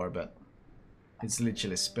Citadel, the barbette. It's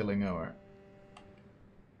literally spilling over.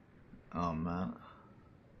 Oh man.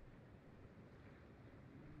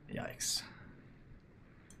 Yikes.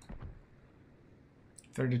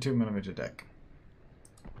 32mm deck.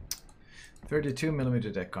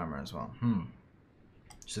 32mm deck armor as well.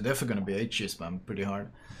 So definitely gonna be HE spam pretty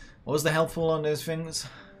hard. What was the helpful on these things?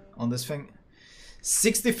 On this thing?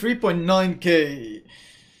 63.9k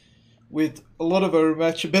with a lot of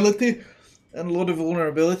overmatchability and a lot of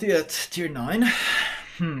vulnerability at tier 9.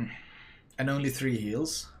 And only 3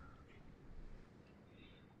 heals.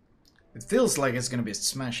 It feels like it's gonna be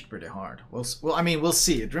smashed pretty hard. Well, I mean, we'll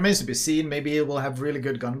see. It remains to be seen. Maybe it will have really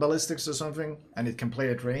good gun ballistics or something, and it can play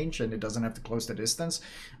at range, and it doesn't have to close the distance.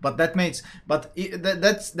 But that makes,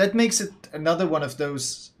 that makes it another one of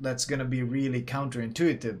those that's gonna be really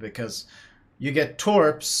counterintuitive, because you get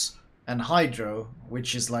Torps and Hydro,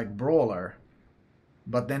 which is like brawler,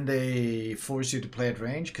 but then they force you to play at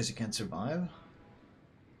range because you can't survive.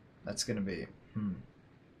 That's gonna be.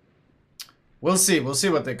 We'll see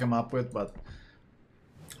what they come up with, but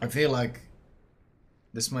I feel like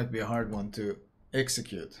this might be a hard one to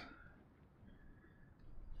execute.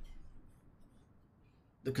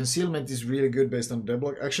 The concealment is really good based on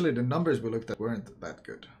deadlock. Actually, the numbers we looked at weren't that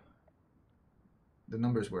good. The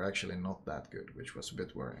numbers were actually not that good, which was a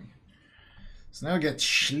bit worrying. So now we get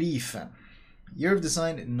Schlieffen. Year of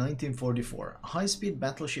design 1944, a high-speed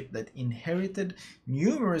battleship that inherited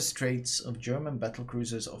numerous traits of German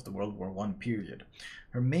battlecruisers of the World War I period.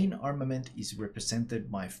 Her main armament is represented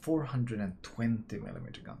by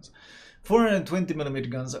 420mm guns. 420mm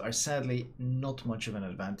guns are sadly not much of an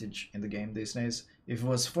advantage in the game these days. If it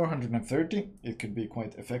was 430, it could be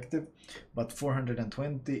quite effective, but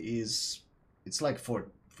 420 is... it's like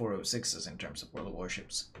 406s in terms of World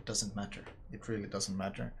Warships. It doesn't matter. It really doesn't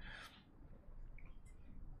matter.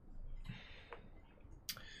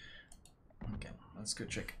 Okay, let's go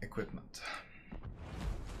check equipment.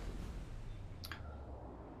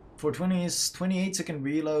 420 is 28-second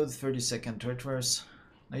reload, 30-second turret verse.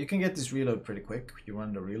 Now you can get this reload pretty quick. You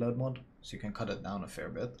run the reload mod, so you can cut it down a fair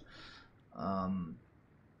bit.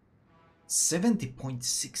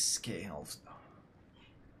 70.6k health.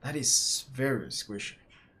 That is very squishy.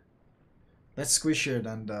 That's squishier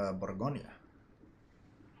than the Borgonia.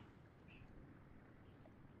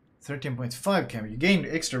 13.5 You gain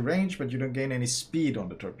extra range, but you don't gain any speed on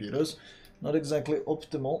the torpedoes. Not exactly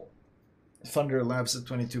optimal. Thunder elapsed at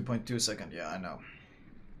 22.2 seconds. Yeah, I know.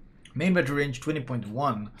 Main battery range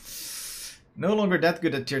 20.1. No longer that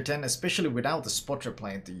good at tier 10, especially without the spotter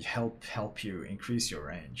plane to help you increase your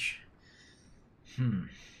range.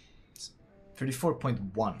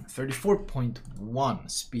 34.1.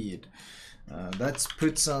 34.1 speed. That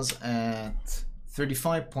puts us at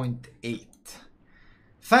 35.8.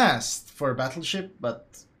 Fast for a battleship,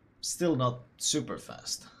 but still not super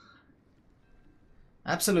fast.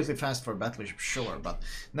 Absolutely fast for a battleship, sure, but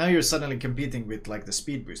now you're suddenly competing with like the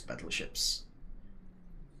speed boost battleships,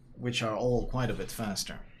 which are all quite a bit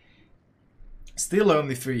faster. Still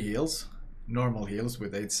only 3 heals, normal heals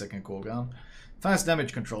with 8-second cooldown. Fast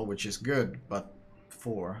damage control, which is good, but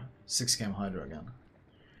 6 cam Hydra again.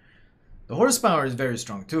 The horsepower is very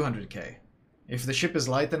strong, 200k. If the ship is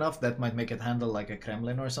light enough, that might make it handle like a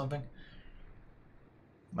Kremlin or something.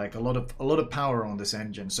 Like a lot of power on this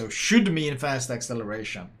engine, so should mean fast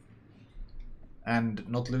acceleration. And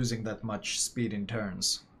not losing that much speed in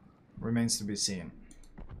turns. Remains to be seen.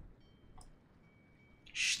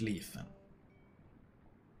 Schlieffen.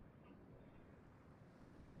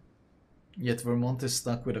 Yet Vermont is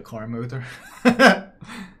stuck with a car motor.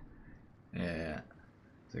 Yeah.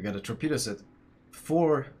 So you got a torpedo set.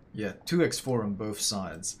 2x4 on both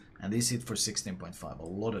sides. And these hit for 16.5. A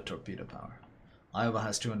lot of torpedo power. Iowa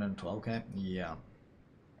has 212k. Yeah.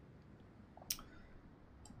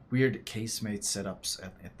 Weird casemate setups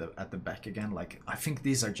at the back again. Like, I think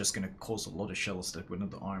these are just gonna cause a lot of shells that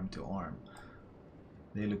wouldn't arm to arm.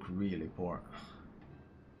 They look really poor.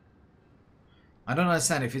 I don't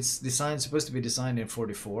understand if it's supposed to be designed in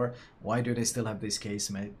 44. Why do they still have these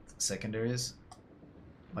casemate secondaries?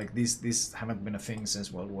 Like these haven't been a thing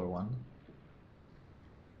since World War I.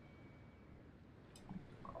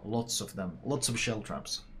 Lots of them. Lots of shell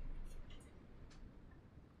traps.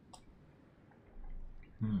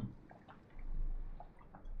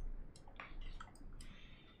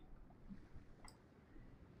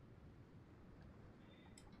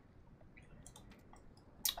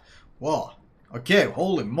 Wow. Okay,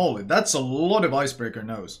 holy moly. That's a lot of icebreaker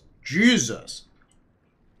nose. Jesus.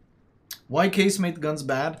 Why casemate guns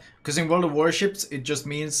bad? Because in World of Warships, it just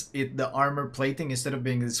means the armor plating, instead of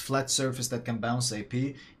being this flat surface that can bounce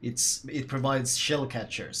AP, it provides shell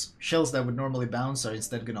catchers. Shells that would normally bounce are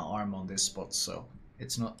instead gonna arm on this spot, so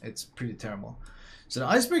it's pretty terrible. So the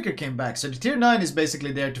icebreaker came back. So the tier 9 is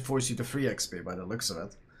basically there to force you to free XP by the looks of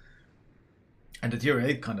it. And the tier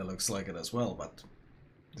 8 kind of looks like it as well, but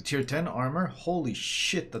the tier 10 armor, holy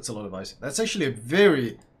shit, that's a lot of ice. That's actually a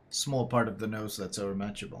very small part of the nose that's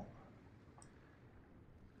overmatchable.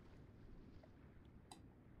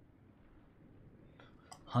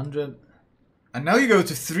 100, and now you go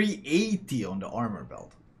to 380 on the armor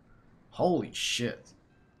belt. Holy shit.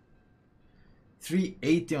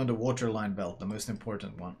 380 on the waterline belt, the most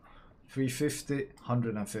important one. 350,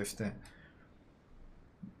 150.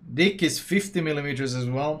 Dick is 50 millimeters as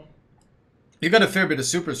well. You got a fair bit of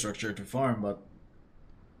superstructure to farm, but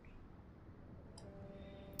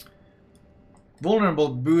vulnerable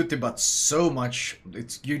booty, but so much.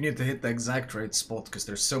 You need to hit the exact right spot because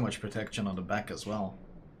there's so much protection on the back as well.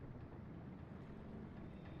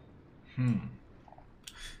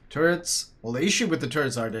 Turrets. Well, the issue with the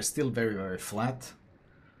turrets are they're still very, very flat.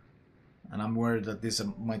 And I'm worried that these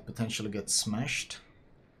might potentially get smashed.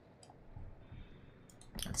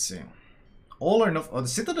 Let's see. All or nothing. Oh, the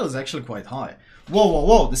Citadel is actually quite high. Whoa, whoa,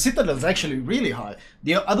 whoa. The Citadel is actually really high.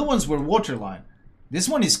 The other ones were waterline. This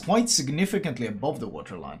one is quite significantly above the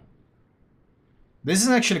waterline. This is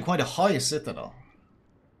actually quite a high Citadel.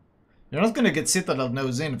 You're not going to get Citadel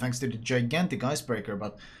nose in thanks to the gigantic icebreaker,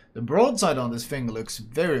 but the broadside on this thing looks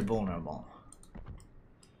very vulnerable.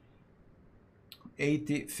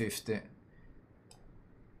 80, 50.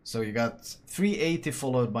 So you got 380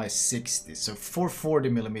 followed by 60. So 440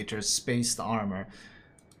 millimeters spaced armor.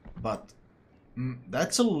 But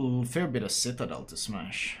that's a fair bit of Citadel to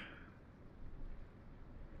smash.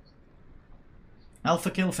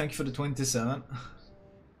 Alpha Kill, thank you for the 27.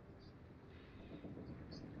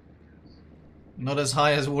 Not as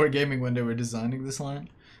high as Wargaming when they were designing this line.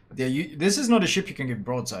 But yeah, this is not a ship you can get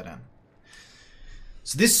broadside on.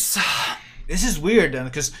 So this is weird,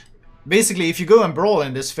 because basically if you go and brawl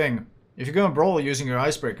in this thing, If you go and brawl using your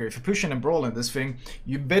icebreaker, if you push in and brawl in this thing,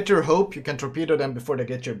 you better hope you can torpedo them before they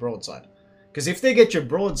get your broadside. Because if they get your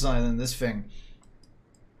broadside in this thing,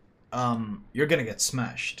 you're gonna get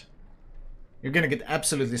smashed. You're gonna get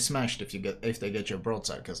absolutely smashed if they get your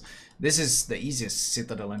broadside, because this is the easiest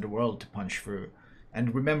citadel in the world to punch through.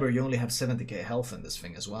 And remember, you only have 70k health in this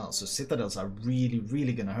thing as well, so citadels are really,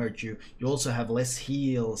 really gonna hurt you. You also have less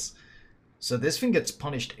heals. So this thing gets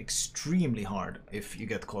punished extremely hard if you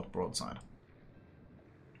get caught broadside.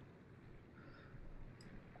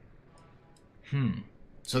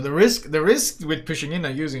 So the risk with pushing in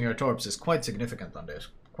and using your torps is quite significant on this.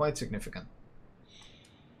 Quite significant.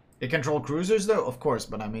 They control cruisers though, of course,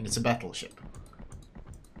 but I mean it's a battleship.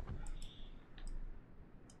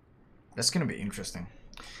 That's gonna be interesting.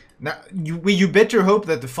 Now, you better hope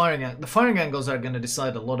that the firing angles are going to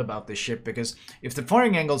decide a lot about this ship, because if the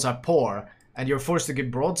firing angles are poor and you're forced to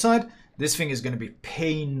give broadside, this thing is going to be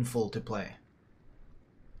painful to play.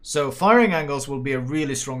 So firing angles will be a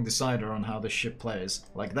really strong decider on how the ship plays.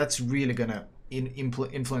 Like, that's really going to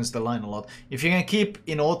influence the line a lot. If you can keep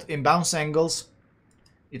in bounce angles,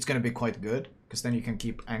 it's going to be quite good, because then you can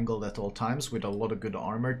keep angled at all times with a lot of good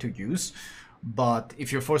armor to use. But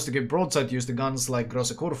if you're forced to give broadside, use the guns like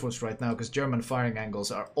Grosse Kurfürst right now, because German firing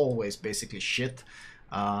angles are always basically shit.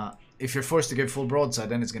 If you're forced to give full broadside,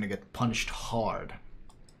 then it's going to get punched hard.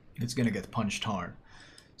 It's going to get punched hard.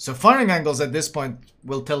 So firing angles at this point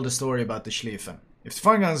will tell the story about the Schlieffen. If the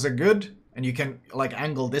firing angles are good, and you can like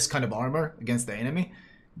angle this kind of armor against the enemy,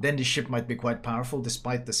 then the ship might be quite powerful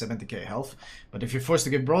despite the 70k health. But if you're forced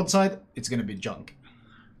to give broadside, it's going to be junk.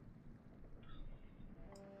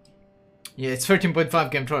 Yeah, it's 13.5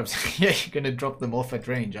 game torps. Yeah, you're gonna drop them off at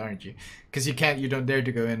range, aren't you? Because you don't dare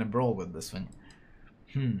to go in and brawl with this one.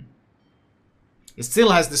 It still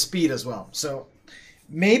has the speed as well, so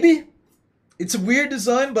maybe it's a weird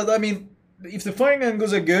design, but I mean, if the firing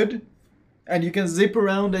angles are good and you can zip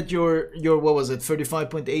around at your what was it,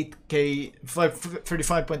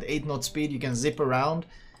 35.8 knot speed, you can zip around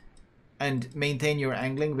and maintain your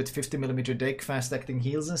angling with 50mm deck, fast acting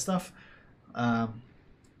heals and stuff.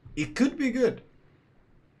 It could be good.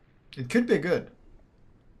 It could be good.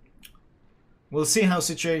 We'll see how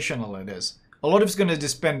situational it is. A lot of it's going to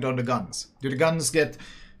depend on the guns. Do the guns get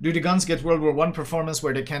World War I performance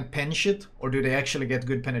where they can't pen shit, or do they actually get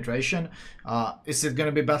good penetration? Is it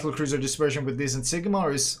going to be battlecruiser dispersion with decent sigma,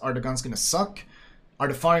 or are the guns going to suck? Are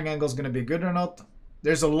the firing angles going to be good or not?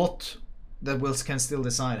 There's a lot that can still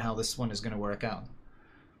decide how this one is going to work out.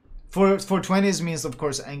 For 20s means, of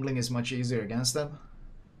course, angling is much easier against them.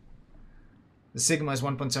 The sigma is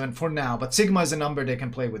 1.7 for now, but sigma is a number they can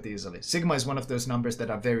play with easily. Sigma is one of those numbers that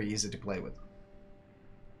are very easy to play with.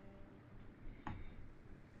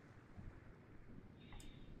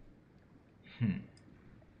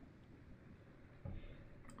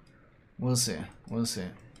 We'll see. We'll see.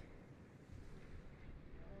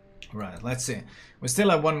 Right, let's see. We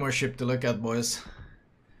still have one more ship to look at, boys.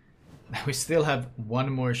 We still have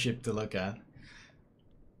one more ship to look at.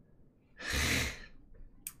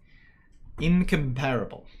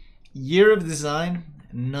 Incomparable. Year of design,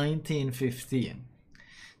 1915.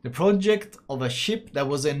 The project of a ship that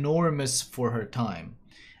was enormous for her time.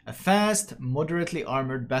 A fast, moderately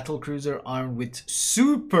armored battlecruiser armed with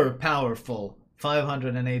super powerful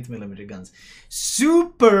 508mm guns.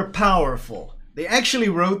 Super powerful! They actually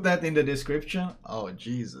wrote that in the description. Oh,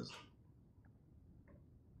 Jesus.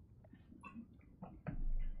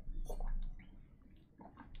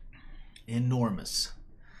 Enormous.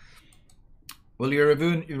 Will you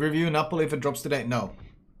review Napoli if it drops today? No.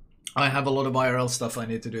 I have a lot of IRL stuff I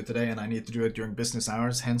need to do today, and I need to do it during business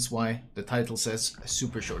hours, hence why the title says a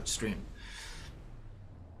super short stream.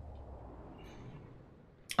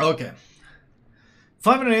 Okay.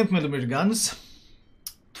 508mm guns,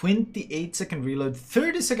 28-second reload,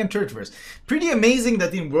 30-second turret burst. Pretty amazing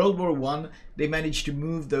that in World War I they managed to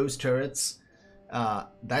move those turrets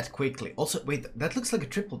that quickly. Also, wait, that looks like a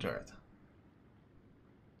triple turret.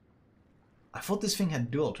 I thought this thing had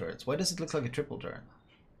dual turrets. Why does it look like a triple turret?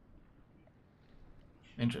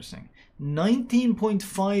 Interesting.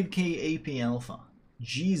 19.5k AP alpha.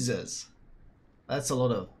 Jesus. That's a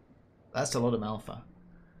lot of alpha.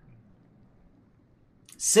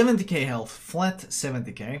 70k health, flat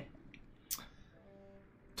 70k.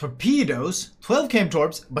 Torpedoes, 12 km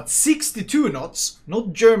torps, but 62 knots.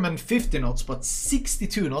 Not German 50 knots, but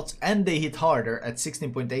 62 knots. And they hit harder at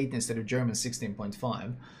 16.8 instead of German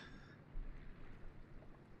 16.5.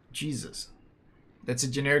 Jesus. That's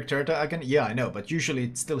a generic turret icon? Yeah, I know, but usually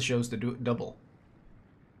it still shows the double.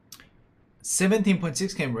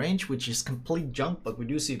 17.6 km range, which is complete junk, but we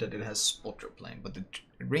do see that it has spotter plane, but the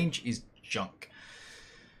range is junk.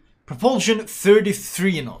 Propulsion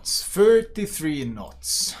 33 knots. 33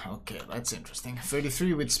 knots. Okay, that's interesting.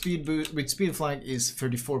 33 with speed boost with speed flag is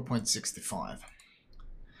 34.65.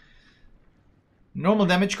 Normal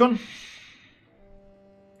damage con.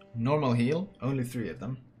 Normal heal, only 3 of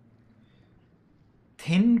them.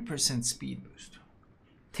 10% speed boost.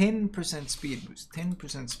 10% speed boost.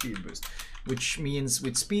 10% speed boost. Which means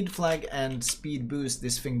with speed flag and speed boost,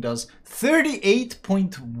 this thing does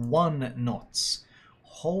 38.1 knots.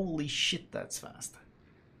 Holy shit, that's fast.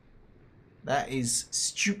 That is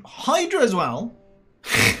stupid. Hydra as well.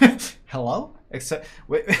 Hello? Except,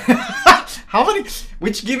 wait. How many?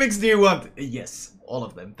 Which gimmicks do you want? Yes, all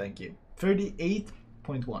of them, thank you.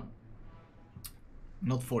 38.1.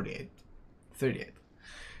 Not 48. 38.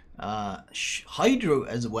 Hydro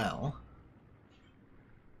as well.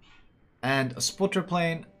 And a spotter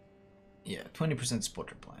plane. Yeah, 20%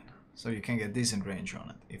 spotter plane. So you can get decent range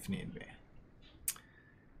on it if need be.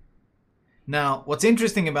 Now, what's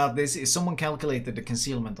interesting about this is someone calculated the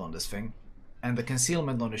concealment on this thing. And the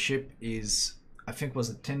concealment on the ship is, I think was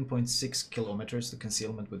it 10.6 kilometers, the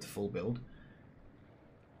concealment with the full build.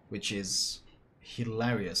 Which is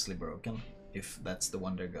hilariously broken, if that's the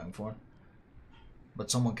one they're going for.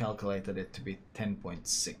 But someone calculated it to be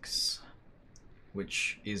 10.6.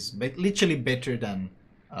 Which is literally better than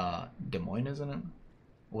Des Moines, isn't it?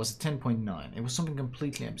 Or was it 10.9? It was something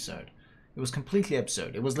completely absurd. It was completely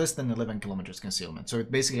absurd. It was less than 11 kilometers concealment. So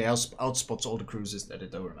it basically outspots all the cruises that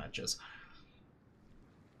it overmatches.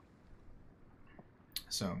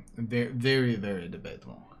 So, very, very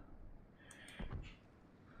debatable.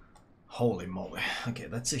 Holy moly. Okay,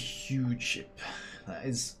 that's a huge ship.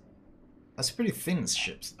 That's a pretty thin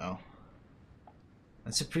ship, though.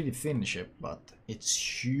 That's a pretty thin ship, but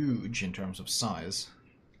it's huge in terms of size.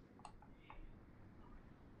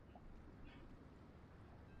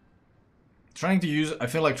 I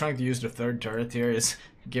feel like trying to use the third turret here is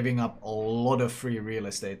giving up a lot of free real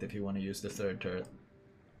estate if you want to use the third turret.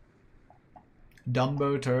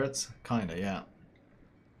 Dumbo turrets? Kinda, yeah.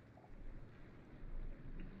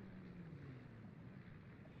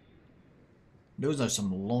 Those are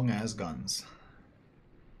some long-ass guns.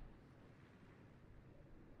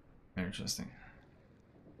 Very interesting.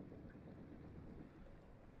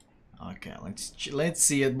 Okay, let's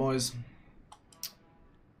see it, boys.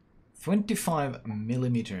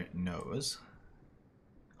 25mm nose.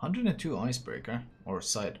 102 icebreaker. Or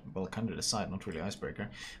side. Well, kind of the side, not really icebreaker.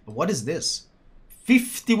 But what is this?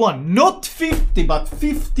 51. Not 50, but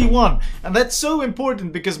 51. And that's so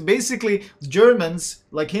important because basically Germans,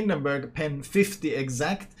 like Hindenburg, pen 50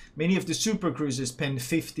 exact. Many of the super cruisers pen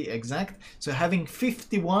 50 exact. So having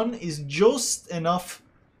 51 is just enough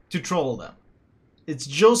to troll them. It's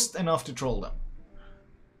just enough to troll them.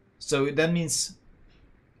 So that means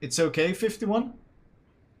it's okay, 51?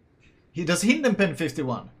 Does Hinden pen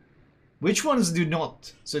 51? Which ones do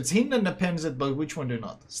not? So it's Hinden that pens it, but which one do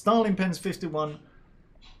not? Stalin pens 51.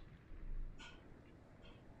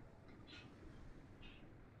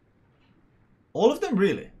 All of them,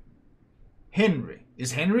 really? Henry.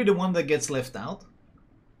 Is Henry the one that gets left out?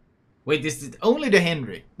 Wait, is it only the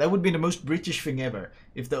Henry? That would be the most British thing ever,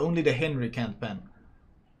 if only the Henry can't pen.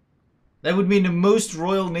 That would be the most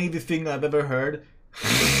Royal Navy thing I've ever heard.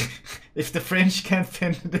 If the French can't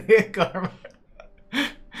pen the Carver.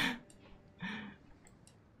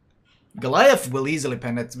 Goliath will easily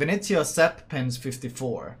pen it. Venezia Sap pens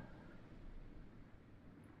 54.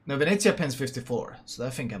 No, Venezia pens 54, so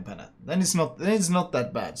that thing can pen it. Then it's not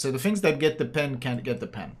that bad. So the things that get the pen can't get the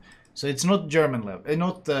pen. So it's not German level,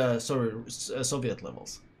 not Soviet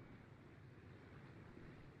levels.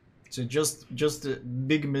 So just a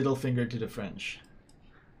big middle finger to the French.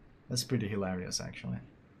 That's pretty hilarious, actually.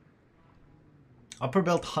 Upper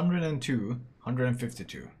belt 102,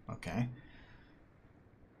 152. Okay.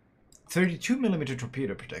 32mm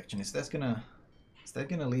torpedo protection. Is that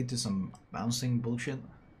gonna lead to some bouncing bullshit?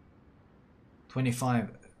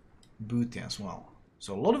 25 booty as well.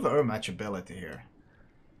 So a lot of air matchability here.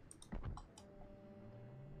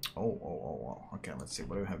 Oh. Okay, let's see.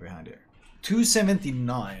 What do we have behind here?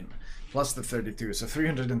 279 plus the 32, so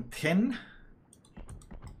 310.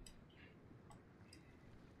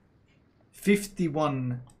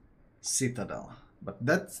 51 Citadel. But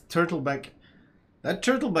that turtleback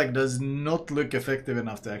does not look effective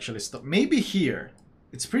enough to actually stop. Maybe here.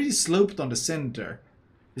 It's pretty sloped on the center.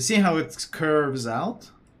 You see how it curves out?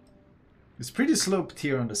 It's pretty sloped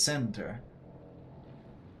here on the center.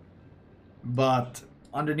 But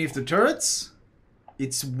underneath the turrets,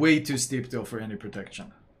 it's way too steep to offer any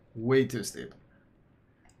protection. Way too steep.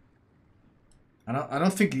 I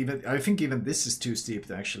don't think even, I think even this is too steep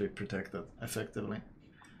to actually protect it effectively.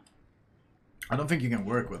 I don't think you can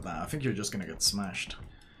work with that. I think you're just gonna get smashed.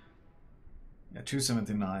 Yeah,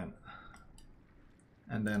 279.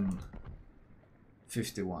 And then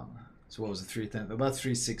 51. So what was it, 310? About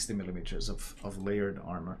 360 millimeters of layered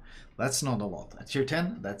armor. That's not a lot. At tier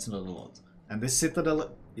 10, that's not a lot. And this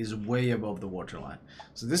citadel is way above the waterline.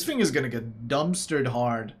 So this thing is gonna get dumpstered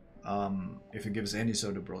hard if it gives any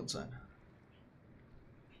sort of broadside.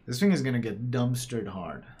 This thing is gonna get dumpstered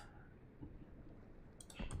hard.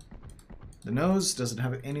 The nose, does it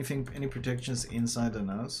have anything, any protections inside the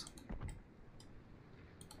nose?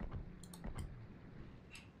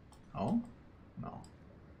 Oh? No.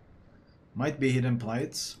 Might be hidden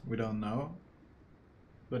plates, we don't know.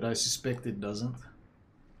 But I suspect it doesn't.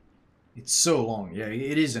 It's so long, yeah,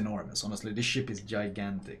 it is enormous, honestly. This ship is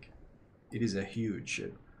gigantic. It is a huge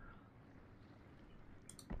ship.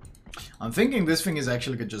 I'm thinking this thing is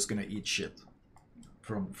actually just gonna eat shit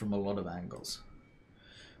from a lot of angles.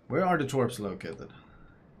 Where are the torps located?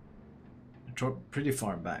 The torp pretty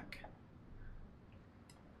far back.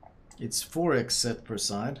 It's 4x set per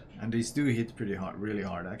side, and these do hit pretty hard, really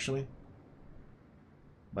hard actually.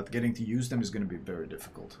 But getting to use them is gonna be very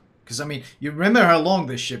difficult. Because I mean, you remember how long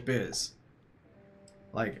this ship is.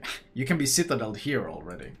 Like, you can be citadeled here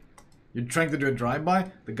already. You're trying to do a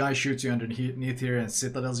drive-by, the guy shoots you underneath here and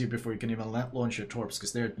citadels you before you can even launch your torps,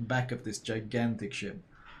 because they're at the back of this gigantic ship.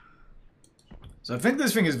 So I think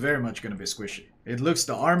this thing is very much going to be squishy. It looks,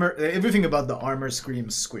 the armor, everything about the armor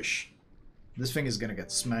screams squish. This thing is going to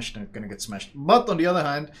get smashed and going to get smashed. But on the other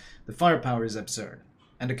hand, the firepower is absurd.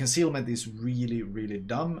 And the concealment is really, really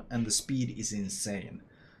dumb, and the speed is insane.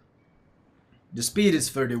 The speed is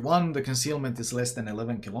 31, the concealment is less than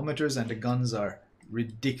 11 kilometers, and the guns are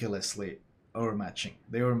ridiculously overmatching.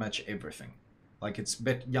 They overmatch everything. Like, it's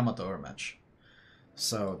Yamato overmatch.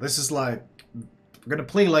 So this is like, we're gonna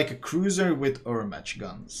play like a cruiser with overmatch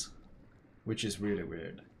guns, which is really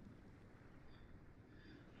weird.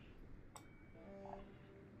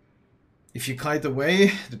 If you kite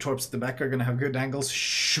away, the torps at the back are gonna have good angles,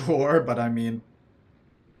 sure, but I mean,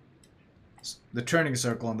 the turning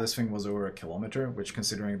circle on this thing was over 1 kilometer, which,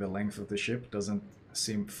 considering the length of the ship, doesn't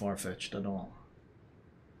seem far-fetched at all.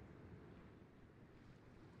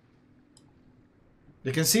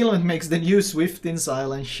 The concealment makes the new Swift in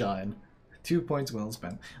silence shine. 2 points well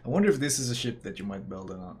spent. I wonder if this is a ship that you might build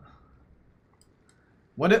it on.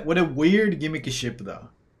 What a weird gimmicky ship, though.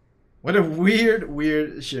 What a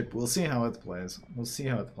weird ship. We'll see how it plays. We'll see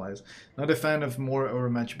how it plays. Not a fan of more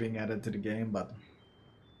overmatch being added to the game, but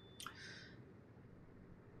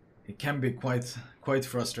it can be quite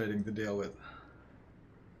frustrating to deal with.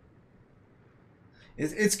 I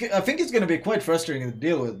think it's going to be quite frustrating to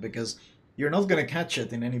deal with, because you're not going to catch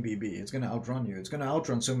it in any BB. It's going to outrun you. It's going to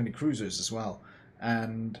outrun so many cruisers as well.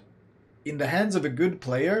 And in the hands of a good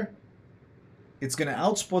player, it's going to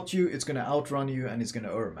outspot you, it's going to outrun you, and it's going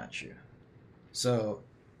to overmatch you. So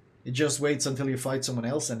it just waits until you fight someone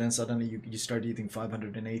else, and then suddenly you start eating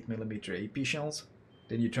 508mm AP shells.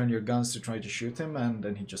 Then you turn your guns to try to shoot him, and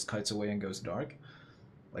then he just kites away and goes dark.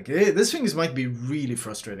 Like, this thing might be really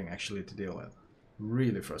frustrating actually to deal with.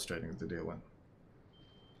 Really frustrating to deal with.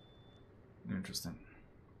 Interesting.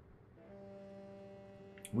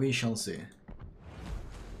 We shall see.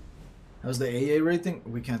 How's the AA rating?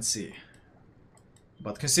 We can't see.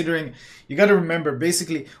 But considering, you gotta remember,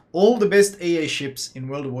 basically, all the best AA ships in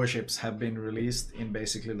World of Warships have been released in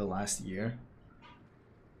basically the last year.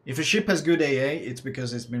 If a ship has good AA, it's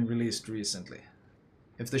because it's been released recently.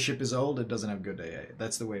 If the ship is old, it doesn't have good AA.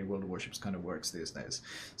 That's the way World of Warships kind of works these days.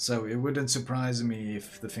 So it wouldn't surprise me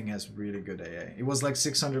if the thing has really good AA. It was like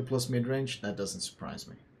 600 plus mid-range. That doesn't surprise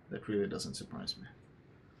me. That really doesn't surprise me.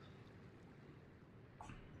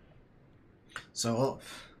 So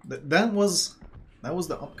that was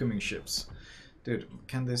the upcoming ships. Dude,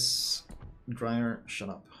 can this dryer shut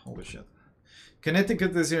up? Holy shit.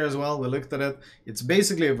 Connecticut is here as well. We looked at it. It's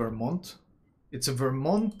basically a Vermont. It's a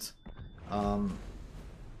Vermont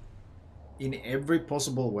in every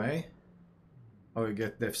possible way. Oh, you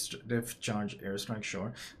get depth charge airstrike,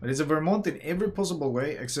 sure. But it's a Vermont in every possible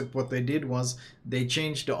way, except what they did was they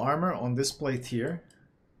changed the armor on this plate here.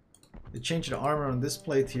 They changed the armor on this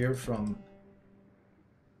plate here from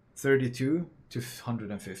 32 to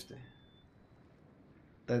 150.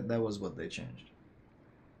 That was what they changed.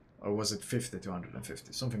 Or was it 50 to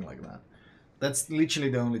 150? Something like that. That's literally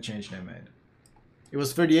the only change they made. It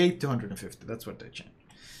was 38 to 150. That's what they changed.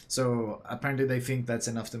 So apparently they think that's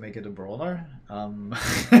enough to make it a brawler.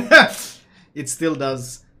 It still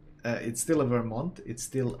does it's still a Vermont. It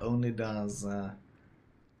still only does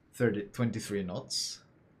 23 knots.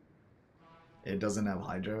 It doesn't have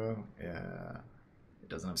hydro. It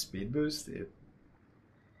doesn't have speed boost.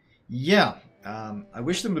 Yeah, I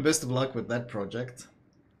wish them the best of luck with that project.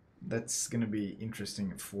 That's gonna be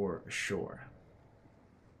interesting for sure.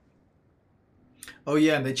 Oh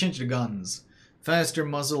yeah, and they changed the guns. Faster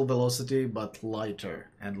muzzle velocity, but lighter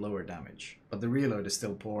and lower damage. But the reload is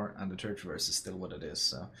still poor, and the turret reverse is still what it is.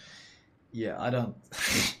 So, yeah, I don't.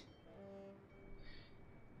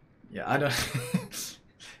 Yeah, I don't.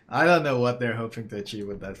 I don't know what they're hoping to achieve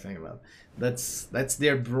with that thing about. That's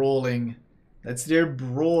their brawling. That's their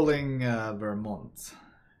brawling Vermont.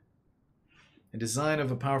 A design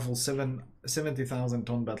of a powerful 70,000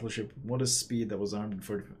 ton battleship. What a speed that was armed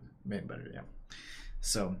for main battery. Yeah.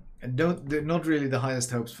 So, and not really the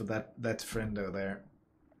highest hopes for that friendo there.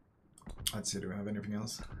 Let's see, do we have anything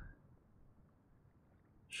else?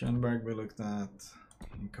 Schonberg we looked at.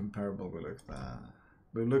 Incomparable we looked at.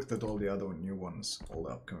 We looked at all the other new ones, all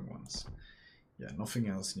the upcoming ones. Yeah, nothing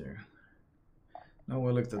else new. No,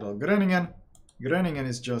 we looked at all. Groningen. Groningen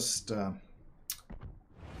is just...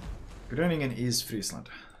 Groningen is Friesland.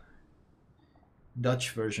 Dutch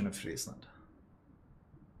version of Friesland.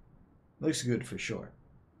 Looks good for sure.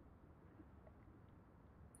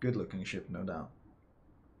 Good looking ship, no doubt.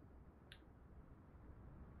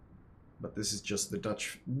 But this is just the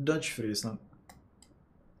Dutch Friesland.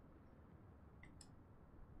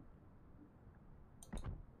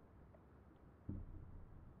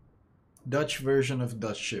 Dutch version of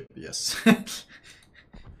Dutch ship, yes.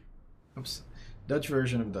 Oops. Dutch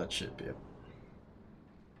version of Dutch ship, yep.